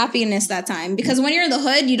found my happiness that time. Because when you're in the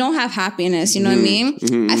hood, you don't have happiness. You know what I mean?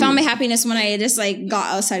 I found my happiness when I just like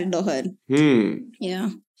got outside of the hood. Yeah.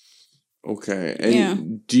 Okay.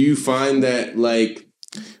 And do you find that like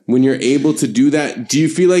when you're able to do that, do you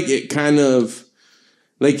feel like it kind of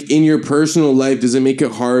like in your personal life, does it make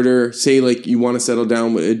it harder? Say like you want to settle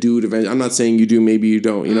down with a dude eventually. I'm not saying you do, maybe you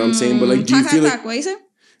don't. You know what I'm saying? But like, do you feel like, what you say?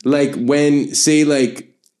 Like when say like,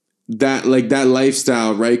 that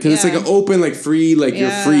lifestyle, right? Because it's like an open, like free, like you're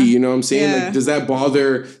free, you know what I'm saying? Like, does that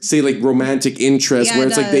bother, say, like romantic interest where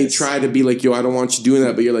it's like they try to be like, yo, I don't want you doing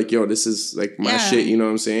that, but you're like, yo, this is like my shit, you know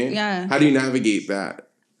what I'm saying? Yeah. How do you navigate that?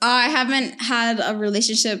 I haven't had a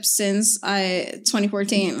relationship since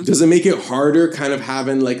 2014. Does it make it harder kind of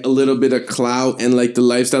having like a little bit of clout and like the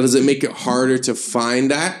lifestyle? Does it make it harder to find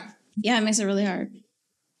that? Yeah, it makes it really hard.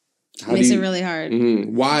 Makes it really hard.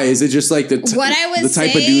 Mm-hmm. Why? Is it just like the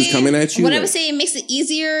type of dudes coming at you? What I would say, it makes it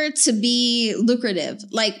easier to be lucrative.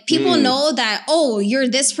 Like, people know that, oh, you're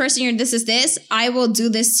this person, you're this. I will do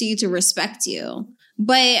this to you to respect you.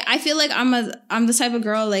 But I feel like I'm the type of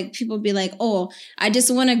girl, like, people be like, oh, I just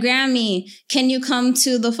won a Grammy. Can you come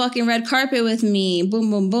to the fucking red carpet with me? Boom,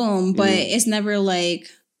 boom, boom. But it's never like,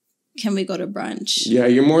 can we go to brunch? Yeah,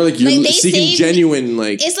 you're more like, you're seeking genuine,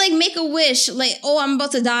 like... It's like make a wish. Like, oh, I'm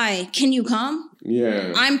about to die. Can you come?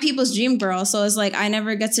 Yeah. I'm people's dream girl. So it's like, I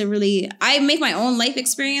never get to really... I make my own life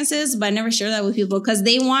experiences, but I never share that with people because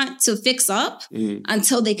they want to fix up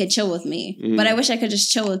until they could chill with me. But I wish I could just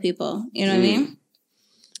chill with people. You know what I mean?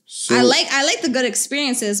 So, I like the good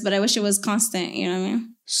experiences, but I wish it was constant. You know what I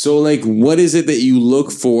mean? So, like, what is it that you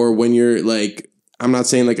look for when you're, like... I'm not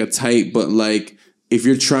saying, like, a type, but, like... If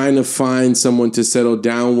you're trying to find someone to settle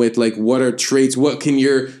down with, like, what are traits? What can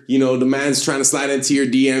the man's trying to slide into your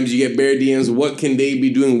DMs, you get bare DMs. What can they be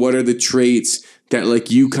doing? What are the traits that, like,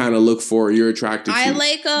 you kind of look for, you're attracted to? I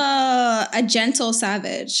like a gentle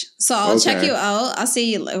savage. So I'll check you out. I'll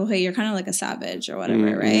say, okay, you're kind of like a savage or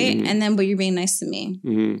whatever, right? And then, but you're being nice to me.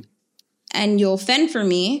 And you'll fend for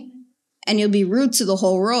me. And you'll be rude to the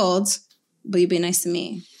whole world. But you'll be nice to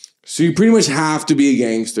me. So you pretty much have to be a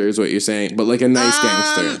gangster is what you're saying, but like a nice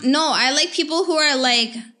gangster. No, I like people who are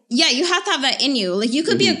like, yeah, you have to have that in you. Like, you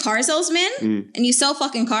could be a car salesman and you sell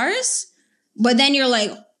fucking cars, but then you're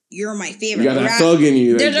like, you're my favorite rapper. You got a thug in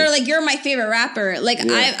you. They're like, you're my favorite rapper. Like,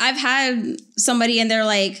 I've had somebody and they're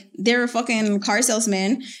like, they're a fucking car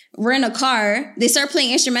salesman. We're in a car. They start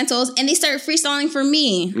playing instrumentals and they start freestyling for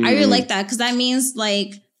me. I really like that because that means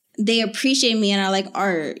like, they appreciate me and I like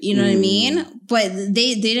art, you know what I mean? But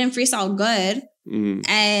they didn't freestyle good.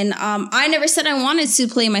 And I never said I wanted to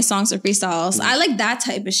play my songs or freestyles. I like that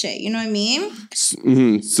type of shit, you know what I mean?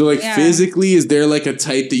 So like physically, is there like a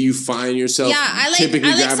type that you find yourself typically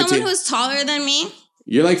I like someone who's taller than me.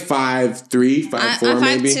 You're like 5'3", 5'4", I'm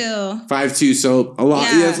maybe? 5'2". 5'2", so a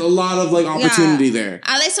lot. Yeah, it's a lot of like opportunity there.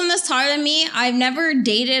 I like someone that's taller than me. I've never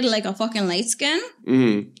dated like a fucking light skin.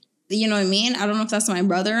 You know what I mean? I don't know if that's my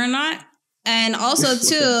brother or not. And also,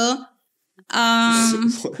 too, you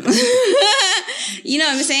know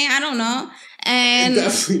what I'm saying? I don't know. And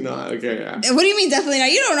definitely not. Okay, yeah. What do you mean definitely not?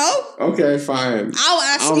 You don't know. Okay, fine. I'll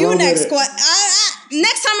ask you next.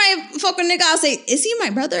 Next time I fuck a nigga, I'll say, is he my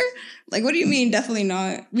brother? Like, what do you mean definitely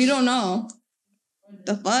not? We don't know.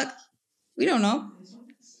 The fuck? We don't know.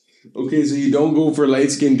 Okay, so you don't go for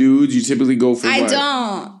light-skinned dudes. You typically go for what? I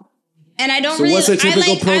don't. And I don't so really... So what's a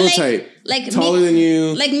typical prototype? Like taller than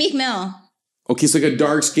you? Like Meek Mill. Okay, so like a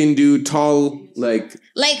dark-skinned dude, tall, like...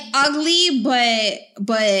 Like ugly, but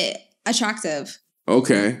attractive.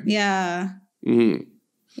 Okay. Yeah.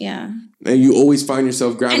 Yeah. And you always find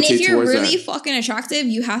yourself gravitating towards that. And if you're really fucking attractive,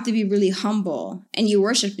 you have to be really humble. And you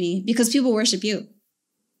worship me because people worship you.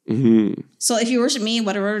 So if you worship me,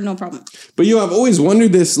 whatever, no problem. But I've always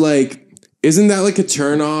wondered this, like... Isn't that like a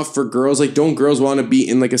turnoff for girls? Like, don't girls want to be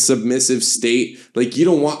in like a submissive state? Like, you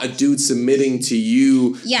don't want a dude submitting to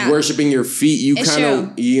you, worshiping your feet. You kind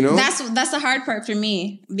of, you know? That's the hard part for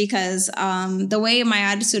me because the way my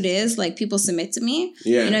attitude is, like, people submit to me.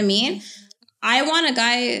 Yeah. You know what I mean? I want a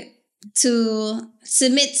guy to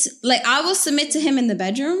submit, like, I will submit to him in the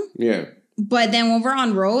bedroom. Yeah. But then when we're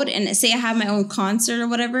on road and say I have my own concert or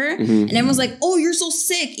whatever, and everyone's like, oh, you're so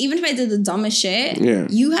sick. Even if I did the dumbest shit,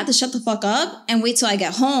 you have to shut the fuck up and wait till I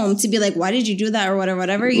get home to be like, why did you do that or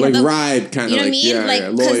whatever. You like ride kind of. You know what I mean? Yeah, like,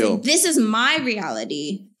 loyal. This is my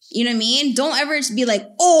reality. You know what I mean? Don't ever be like,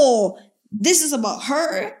 oh, this is about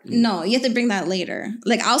her. No, you have to bring that later.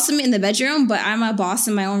 Like, I'll submit in the bedroom, but I'm a boss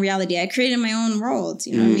in my own reality. I created my own world.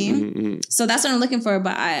 You know what I mean? So that's what I'm looking for,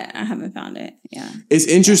 but I haven't found it. Yeah. It's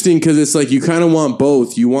interesting because it's like you kind of want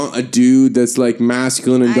both. You want a dude that's like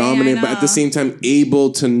masculine and dominant, but at the same time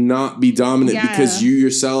able to not be dominant because you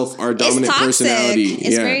yourself are a dominant personality.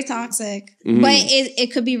 It's very toxic, but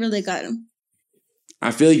it could be really good. I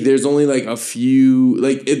feel like there's only like a few,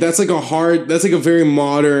 like that's like a very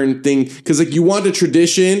modern thing. Cause like you want the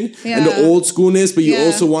tradition and the old schoolness, but you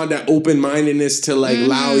also want that open-mindedness to like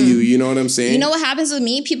allow you know what I'm saying? You know what happens with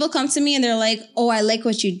me? People come to me and they're like, oh, I like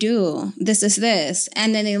what you do. This.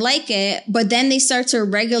 And then they like it, but then they start to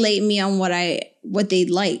regulate me on what they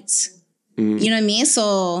liked. You know what I mean?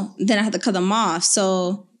 So then I have to cut them off.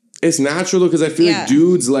 So It's natural because I feel like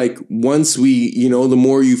dudes, like, once we, you know, the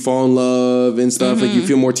more you fall in love and stuff, like, you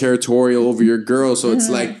feel more territorial over your girl. So it's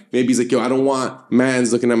like, maybe he's like, yo, I don't want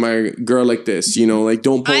mans looking at my girl like this, you know, like,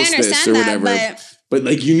 don't post this or whatever. But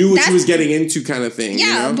like, you knew what you was getting into kind of thing. Yeah,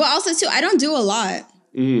 you know? But also, too, I don't do a lot.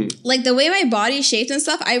 Like, the way my body's shaped and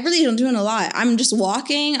stuff, I really don't do a lot. I'm just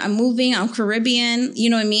walking, I'm moving, I'm Caribbean, you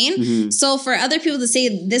know what I mean? So for other people to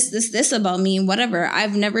say this about me, whatever,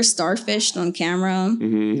 I've never starfished on camera. Do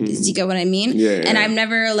you get what I mean? Yeah. And I've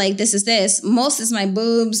never, like, this is this. Most is my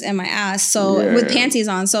boobs and my ass, so with panties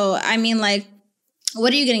on. So, I mean, like,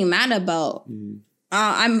 what are you getting mad about?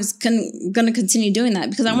 I'm gonna continue doing that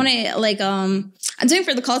because I want to, like, I'm doing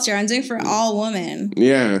for the culture. I'm doing for all women.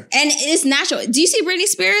 Yeah. And it's natural. Do you see Britney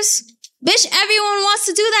Spears? Bitch, everyone wants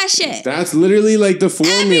to do that shit. That's literally like the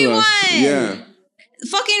formula. Everyone. Yeah.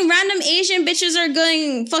 Fucking random Asian bitches are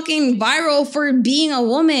going fucking viral for being a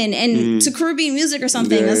woman and to Caribbean music or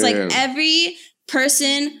something. It's like every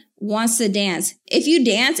person wants to dance. If you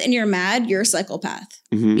dance and you're mad, you're a psychopath.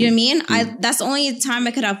 You know what I mean? That's the only time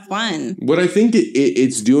I could have fun. What I think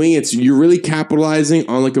it's doing, you're really capitalizing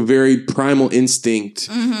on like a very primal instinct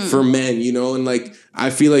for men, you know? And like, I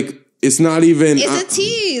feel like it's not even... It's a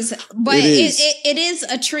tease, but it is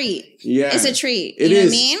a treat. Yeah. It's a treat. You know what I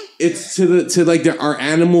mean? It's to like our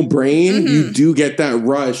animal brain, you do get that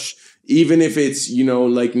rush. Even if it's, you know,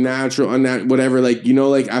 like natural, unnatural, whatever, like, you know,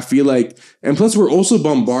 like, I feel like, and plus we're also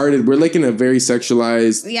bombarded. We're like in a very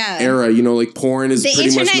sexualized era, you know, like porn is pretty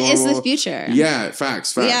much normal. The internet is the future. Yeah,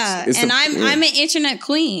 facts. Yeah, and I'm an internet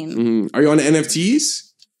queen. Are you on the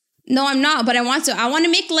NFTs? No, I'm not, but I want to. I want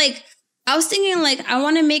to make like, I was thinking like, I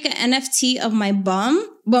want to make an NFT of my bum,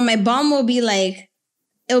 but my bum will be like,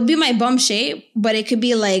 it'll be my bum shape, but it could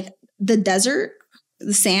be like the desert,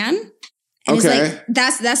 the sand. And it's like,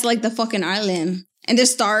 that's like the fucking island. And there's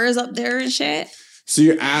stars up there and shit. So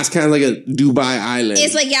your ass kind of like a Dubai island.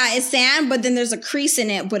 It's like, yeah, it's sand, but then there's a crease in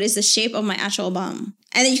it, but it's the shape of my actual bum.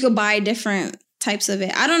 And then you could buy different types of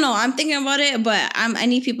it. I don't know. I'm thinking about it, but I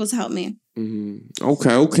need people to help me. Okay.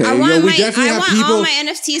 I want, all my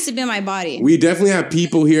NFTs to be in my body. We definitely have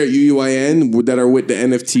people here at UUIN that are with the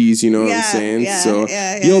NFTs, you know what I'm saying?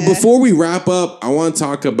 Before we wrap up, I want to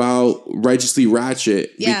talk about Righteously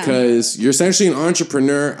Ratchet because you're essentially an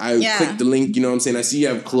entrepreneur. I clicked the link, you know what I'm saying? I see you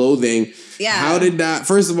have clothing. Yeah. How did that?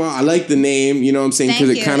 First of all, I like the name, you know what I'm saying? Because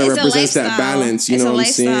it kind of represents that balance, you know what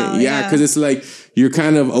I'm saying? Yeah, because it's like you're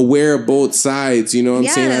kind of aware of both sides, you know what I'm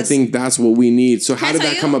saying? I think that's what we need. So how did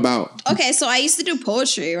that come about? Okay, so I used to do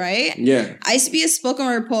poetry, right? Yeah. I used to be a spoken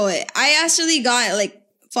word poet. I actually got like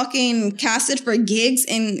fucking casted for gigs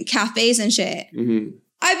in cafes and shit.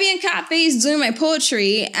 I'd be in cafes doing my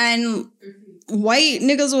poetry and white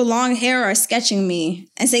niggas with long hair are sketching me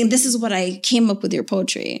and saying, this is what I came up with your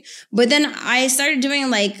poetry. But then I started doing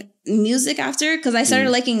like music after because I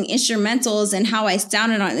started liking instrumentals and how I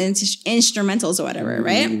sounded on instrumentals or whatever,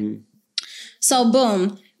 right? So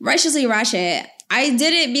boom, Righteously Ratchet. I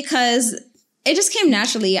did it because it just came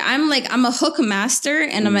naturally. I'm a hook master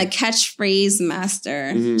and I'm a catchphrase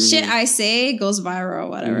master. Shit I say goes viral,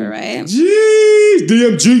 whatever, right? Jeez,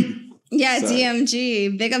 DMG. Yeah, so,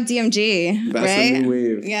 DMG. Big up DMG. That's right? a new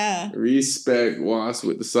wave. Yeah. Respect Wasp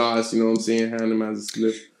with the sauce, you know what I'm saying? Hand him as a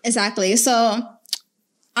slip. Exactly. So,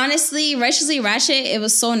 honestly, Righteously Ratchet, it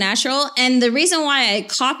was so natural. And the reason why I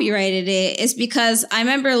copyrighted it is because I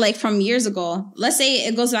remember, like, from years ago, let's say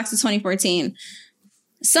it goes back to 2014.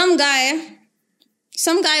 Some guy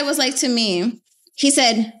was like to me, he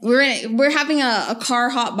said, we're having a car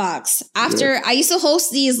hot box. After, I used to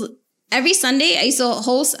host these... Every Sunday, I used to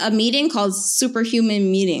host a meeting called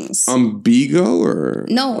Superhuman Meetings. On Bigo or?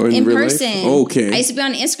 No, or in person. Oh, okay. I used to be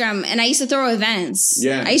on Instagram and I used to throw events.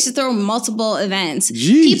 Yeah. I used to throw multiple events.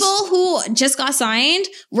 Jeez. People who just got signed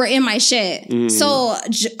were in my shit. So,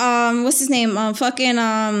 what's his name?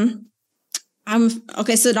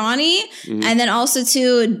 Sedani. And then also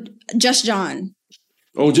to Just John.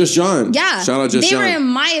 Oh, Just John. Yeah. Shout out Just John. They were in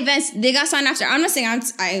my events. They got signed after. I'm not saying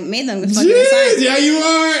I made them fucking sign. Yeah, you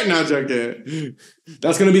are. Not joking.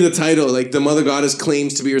 That's going to be the title. Like, the Mother Goddess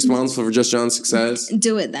claims to be responsible for Just John's success.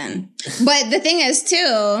 Do it then. But the thing is,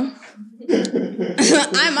 too,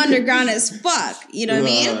 I'm underground as fuck. You know what I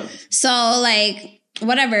mean? So, like,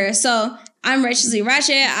 whatever. So, I'm Righteously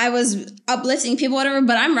Ratchet. I was uplifting people, whatever,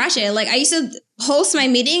 but I'm Ratchet. Like, I used to host my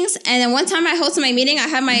meetings, and then one time I hosted my meeting, I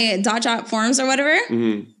had my .drop forums or whatever.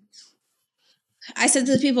 I said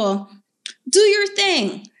to the people, do your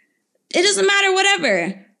thing. It doesn't matter,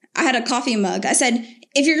 whatever. I had a coffee mug. I said,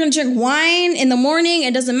 if you're going to drink wine in the morning,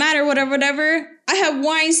 it doesn't matter, whatever. I have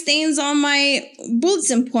wine stains on my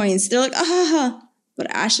bulletin points. They're like, but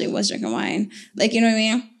Ashley was drinking wine. Like, you know what I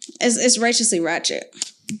mean? It's righteously ratchet.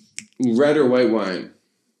 Red or white wine?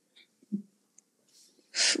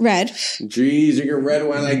 Red. Jeez, drinking red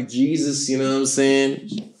wine like Jesus, you know what I'm saying?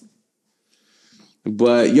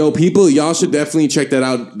 But yo, people, y'all should definitely check that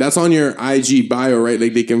out. That's on your IG bio, right?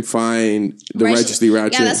 Like they can find the Righteously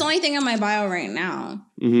Ratchet. Yeah, that's the only thing on my bio right now.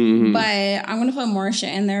 Mm-hmm. But I'm gonna put more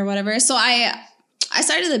shit in there, whatever. So I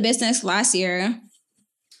started the business last year,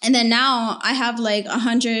 and then now I have like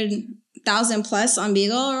 100,000 plus on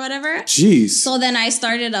Beagle or whatever. Jeez. So then I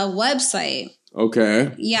started a website.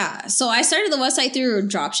 Okay. Yeah. So I started the website through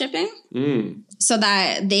drop shipping, so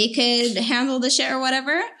that they could handle the shit or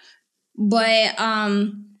whatever. But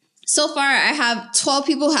so far I have 12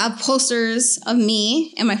 people have posters of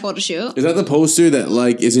me in my photo shoot. Is that the poster that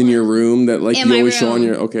like is in your room that like you always show on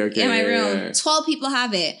your okay in my room? Yeah. 12 people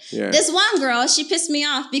have it. Yeah. This one girl, she pissed me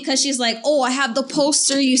off because she's like, "Oh, I have the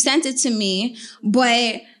poster. You sent it to me,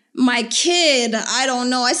 but my kid, I don't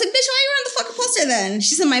know." I said, "Bitch, why are you on the fucking poster then?"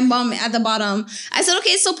 She said, "My mom at the bottom." I said,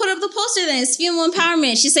 "Okay, so put up the poster then. It's female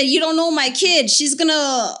empowerment." She said, "You don't know my kid. She's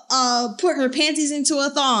gonna put her panties into a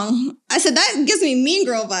thong." I said, "That gives me mean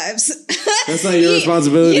girl vibes." That's not your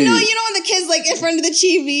responsibility. You know when the kid's like in front of the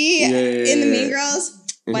TV in the Mean Girls?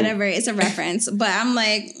 Whatever, it's a reference. But I'm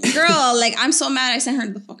like, girl, like I'm so mad I sent her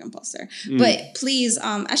the fucking poster. But please,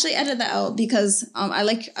 actually edit that out because I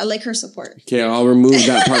like her support. Okay, I'll remove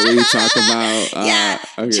that part where you talk about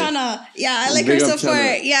okay. Chana. Yeah, I like her support.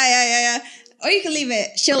 Chana. Yeah. Or you can leave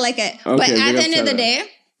it. She'll like it. Okay, but at the end of the day,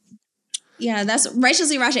 yeah, that's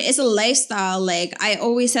righteously ratchet. It's a lifestyle. Like I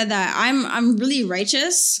always said that I'm really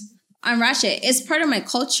righteous. I'm ratchet. It's part of my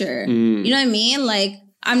culture. You know what I mean? Like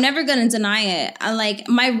I'm never going to deny it. I like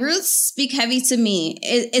my roots speak heavy to me.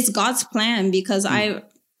 It's God's plan because I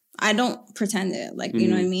don't pretend it. Like, you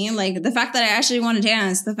know what I mean? Like the fact that I actually want to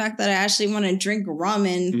dance, the fact that I actually want to drink rum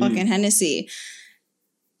and fucking Hennessy.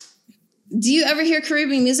 Do you ever hear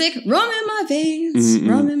Caribbean music? Rum in my veins,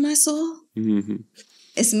 rum in my soul.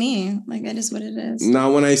 It's me. Like, it is what it is.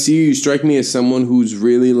 Now, when I see you, you strike me as someone who's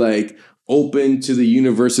really like open to the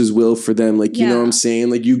universe's will for them. Like, you know what I'm saying?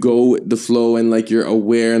 Like, you go with the flow and like you're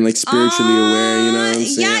aware and like spiritually aware. You know what I'm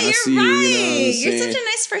saying? Yeah, you're right. You're such a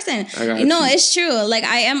nice person. No, it's true. Like,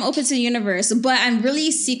 I am open to the universe, but I'm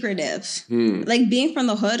really secretive. Like, being from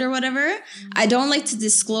the hood or whatever, I don't like to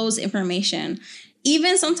disclose information.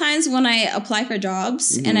 Even sometimes when I apply for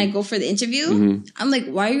jobs and I go for the interview, I'm like,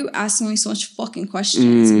 why are you asking me so much fucking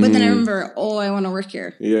questions? But then I remember, I want to work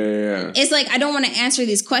here. Yeah. It's like, I don't want to answer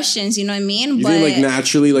these questions, you know what I mean? You think like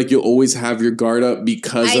naturally, like you'll always have your guard up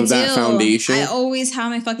because of that foundation? I always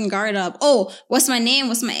have my fucking guard up. Oh, what's my name?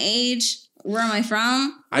 What's my age? Where am I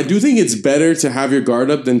from? I do think it's better to have your guard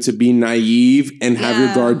up than to be naive and have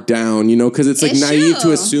your guard down, you know, because it's like naive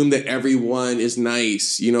to assume that everyone is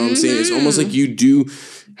nice. You know what I'm saying? It's almost like you do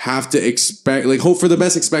have to expect, like, hope for the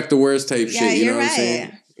best, expect the worst type shit. You know what I'm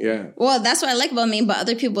saying? Yeah. Well, that's what I like about me, but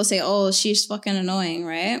other people say, oh, she's fucking annoying,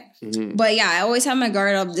 right? But yeah, I always have my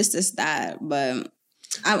guard up, this, that, but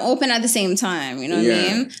I'm open at the same time, you know what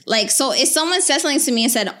I mean? Like, so if someone says something to me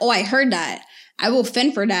and said, oh, I heard that, I will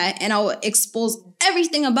fend for that and I will expose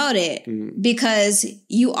everything about it because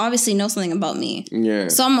you obviously know something about me. Yeah.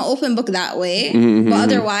 So I'm an open book that way. But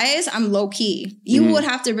otherwise, I'm low key. You would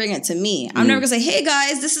have to bring it to me. I'm never going to say, hey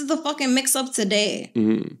guys, this is the fucking mix up today.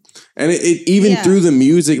 And it even through the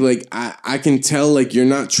music, like I can tell like you're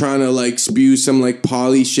not trying to like spew some like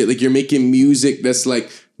poly shit. Like you're making music that's like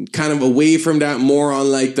kind of away from that, more on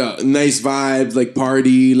like the nice vibes, like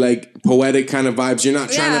party, like poetic kind of vibes. You're not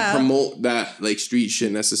trying to promote that like street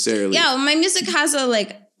shit necessarily. Yeah, my music has a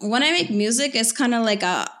like, when I make music, it's kind of like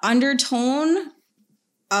a undertone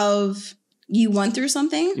of you went through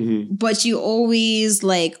something, but you always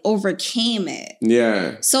like overcame it.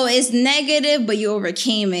 Yeah. So it's negative, but you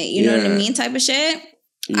overcame it. You know what I mean? Type of shit.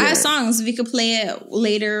 I have songs, we could play it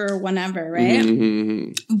later or whenever, right?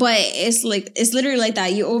 But it's like, it's literally like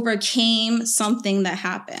that. You overcame something that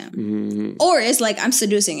happened. Or it's like, I'm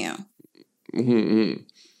seducing you.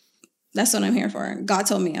 That's what I'm here for. God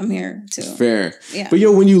told me I'm here too. Fair. Yeah. But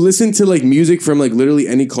yo, when you listen to like music from like literally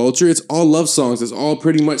any culture, it's all love songs. It's all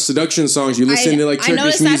pretty much seduction songs. You listen to like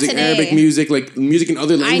Turkish music, Arabic music, like music in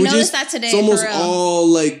other languages. I noticed that today. It's almost all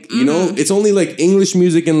like, you know, it's only like English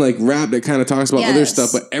music and like rap that kind of talks about other stuff.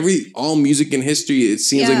 But all music in history, it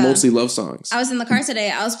seems like mostly love songs. I was in the car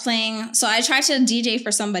today. I was playing, so I tried to DJ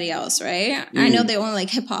for somebody else, right? I know they only like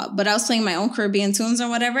hip hop, but I was playing my own Caribbean tunes or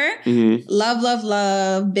whatever. Love, love,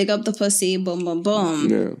 love, big up the pussy, boom, boom,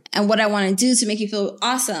 boom. And what I want to do to make you feel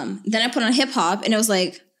awesome. Then I put on hip hop and it was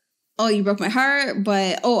like, oh, you broke my heart,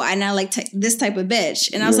 but I now like this type of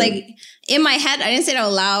bitch. And I was like, in my head, I didn't say it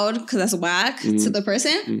out loud because that's whack to the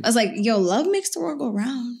person. I was like, yo, love makes the world go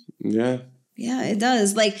round. Yeah. Yeah, it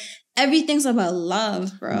does. Like, everything's about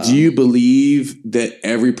love, bro. Do you believe that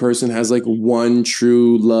every person has like one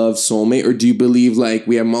true love soulmate, or do you believe like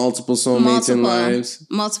we have multiple soulmates in lives?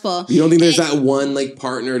 Multiple. You don't think there's that one like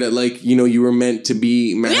partner that like, you know, you were meant to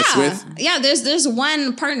be matched with? Yeah, there's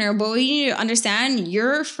one partner, but we need to understand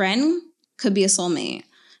your friend could be a soulmate.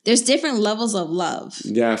 There's different levels of love.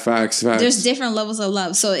 Yeah, facts. There's different levels of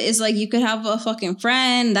love. So it's like you could have a fucking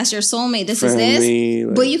friend, that's your soulmate, this is this.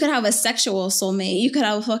 Like, but you could have a sexual soulmate. You could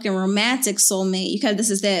have a fucking romantic soulmate. You could have this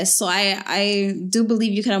is this. So I do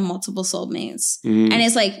believe you could have multiple soulmates. And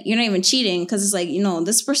it's like, you're not even cheating because it's like, you know,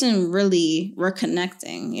 this person really, we're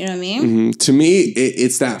connecting. You know what I mean? To me,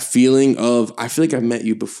 it's that feeling of, I feel like I've met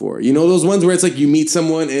you before. You know, those ones where it's like you meet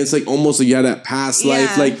someone and it's like almost like, yeah, that past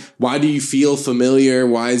life. Like, why do you feel familiar?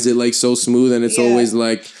 Why is it like so smooth? And it's always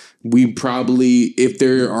like we probably, if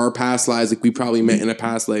there are past lives, like we probably met in a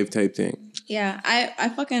past life type thing. Yeah, I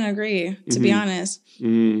fucking agree, to be honest.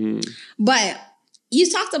 But you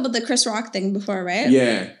talked about the Chris Rock thing before, right?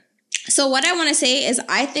 Yeah. So what I want to say is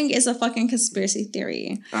I think it's a fucking conspiracy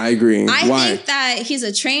theory. I agree. I think that he's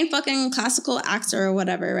a trained fucking classical actor or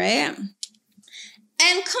whatever, right?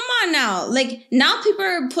 And come on now, like now people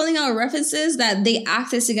are pulling out references that they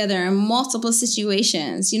acted together in multiple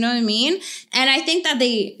situations. You know what I mean? And I think that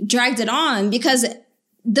they dragged it on because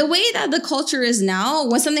the way that the culture is now,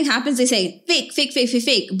 when something happens, they say fake, fake, fake, fake,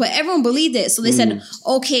 fake. But everyone believed it. So they said,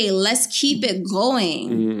 okay, let's keep it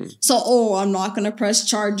going. So, I'm not going to press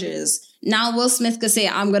charges. Now Will Smith could say,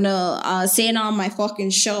 I'm going to say it on my fucking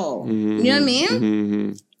show. You know what I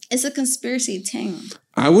mean? It's a conspiracy thing.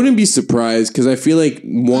 I wouldn't be surprised because I feel like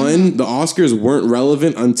the Oscars weren't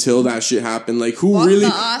relevant until that shit happened. Like who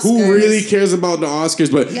really cares about the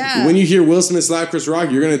Oscars? But when you hear Will Smith slap Chris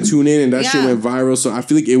Rock, you're gonna tune in and that shit went viral. So I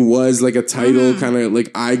feel like it was like a title kind of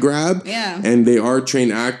like eye grab. Yeah. And they are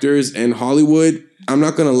trained actors. And Hollywood, I'm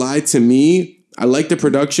not gonna lie, to me, I like the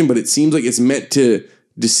production, but it seems like it's meant to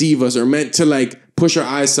deceive us or meant to like push our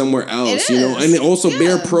eyes somewhere else, you know, and also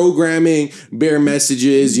bare programming, bare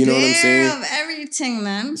messages, you know what I'm saying? Everything,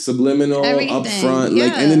 man. Subliminal, upfront,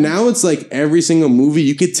 like, and then now it's like every single movie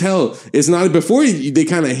you could tell it's not before they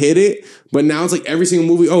kind of hit it, but now it's like every single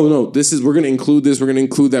movie. Oh no, we're gonna include this, we're gonna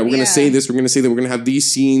include that, we're gonna say this, we're gonna say that, we're gonna have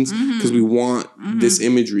these scenes because we want this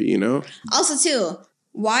imagery, you know. Also, too,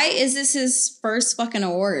 why is this his first fucking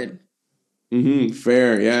award?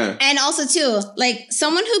 Fair, yeah. And also too, like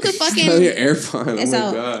someone who could fucking your AirPod. Oh my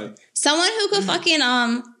god. Someone who could fucking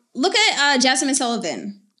look at Jasmine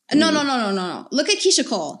Sullivan. No. Look at Keisha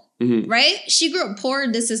Cole. Right? She grew up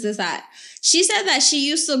poor, this, that. She said that she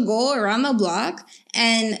used to go around the block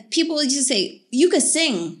and people used to say, you could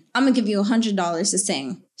sing. I'm gonna give you $100 to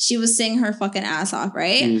sing. She was singing her fucking ass off,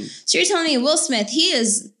 right? So you're telling me Will Smith, he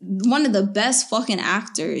is one of the best fucking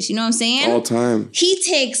actors. You know what I'm saying? All time. He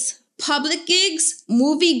takes public gigs,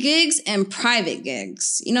 movie gigs, and private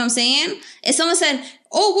gigs. You know what I'm saying? If someone said,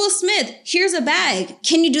 oh, Will Smith, here's a bag.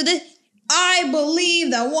 Can you do this? I believe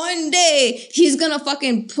that one day he's gonna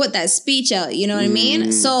fucking put that speech out. You know what I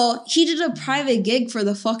mean? So he did a private gig for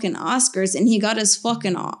the fucking Oscars and he got his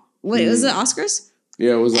fucking, what was it, Oscars?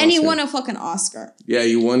 Yeah, it was And Oscar. He won a fucking Oscar. Yeah,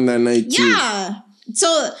 you won that night too. Yeah.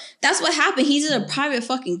 So that's what happened. He did a private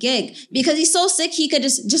fucking gig because he's so sick he could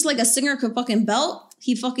just like a singer could fucking belt.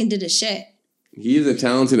 He fucking did his shit. He's a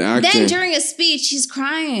talented actor. Then during a speech, he's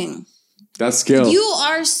crying. That's skill. You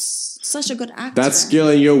are such a good actor. That's skill,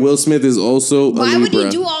 and Will Smith is also Why would you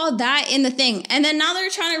do all that in the thing? And then now they're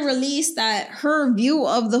trying to release that her view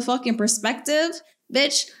of the fucking perspective.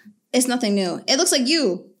 Bitch, it's nothing new. It looks like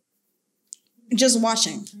you just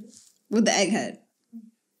watching with the egghead.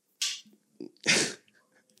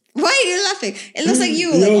 Why are you laughing? It looks like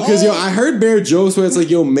you. Because I heard bare jokes where it's like,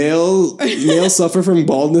 males suffer from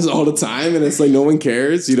baldness all the time, and it's like no one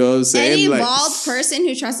cares. You know what I'm saying? Any like, bald person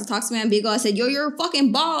who tries to talk to me on Beagle, I said, you're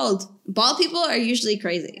fucking bald. Bald people are usually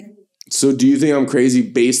crazy. So do you think I'm crazy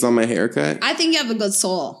based on my haircut? I think you have a good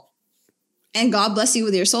soul. And God bless you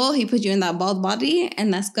with your soul. He put you in that bald body,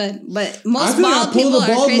 and that's good. But most bald people are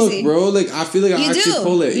crazy. I pull the bald look, bro. Like I feel like I actually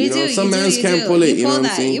pull it. You know, some mans can't pull it. You know what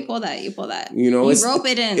I'm saying? You pull that. You know, you rope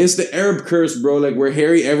it in. It's the Arab curse, bro. Like we're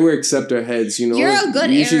hairy everywhere except our heads. You know, you're a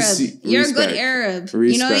good Arab. You're a good Arab.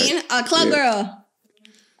 You know what I mean? A club girl.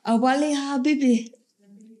 Awali Habibi.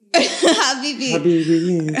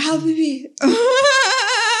 Habibi.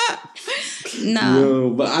 No. Yo,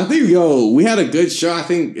 but I think we had a good show. I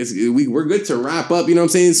think we're good to wrap up. You know what I'm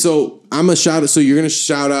saying? So I'm gonna shout out. So you're gonna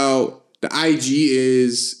shout out The IG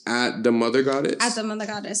is at the Mother Goddess. At the Mother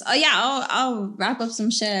Goddess. Oh yeah, I'll wrap up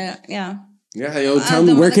some shit. Yeah. Yeah, yo, tell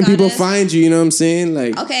me, where can people find you? You know what I'm saying?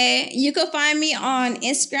 Like, okay, you can find me on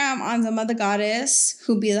Instagram on the Mother Goddess,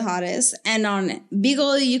 who be the hottest, and on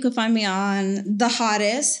Beagle you can find me on the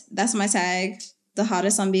hottest. That's my tag, the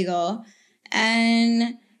hottest on Beagle,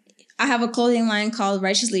 and I have a clothing line called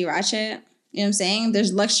Righteously Ratchet. You know what I'm saying?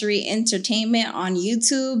 There's Luxury Entertainment on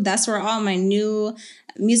YouTube. That's where all my new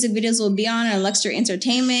music videos will be on, or Luxury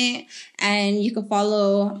Entertainment, and you can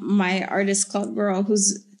follow my artist Club Girl,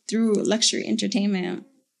 who's through Luxury Entertainment.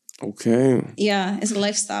 Okay. Yeah, it's a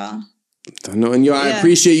lifestyle. I know, and I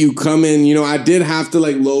appreciate you coming. You know, I did have to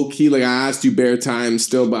like low key, like I asked you bare time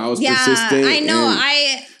still, but I was persistent. I know.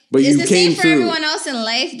 But it's you the came same for everyone else in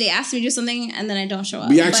life. They ask me to do something and then I don't show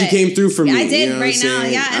up. You actually came through for me. I did you know right now.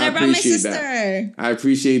 Yeah, and I brought my sister. That. I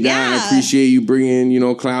appreciate that. Yeah. I appreciate you bringing,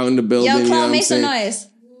 Clout in the building. Yo, Clout, make some noise.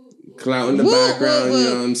 Clout in the background, you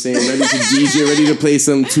know what I'm saying? Ready to DJ, ready to play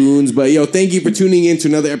some tunes. But thank you for tuning in to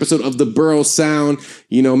another episode of The Borough Sound.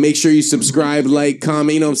 Make sure you subscribe, like,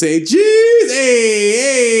 comment, you know what I'm saying? Jeez, hey.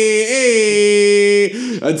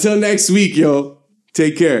 Until next week, yo.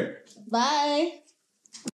 Take care. Bye.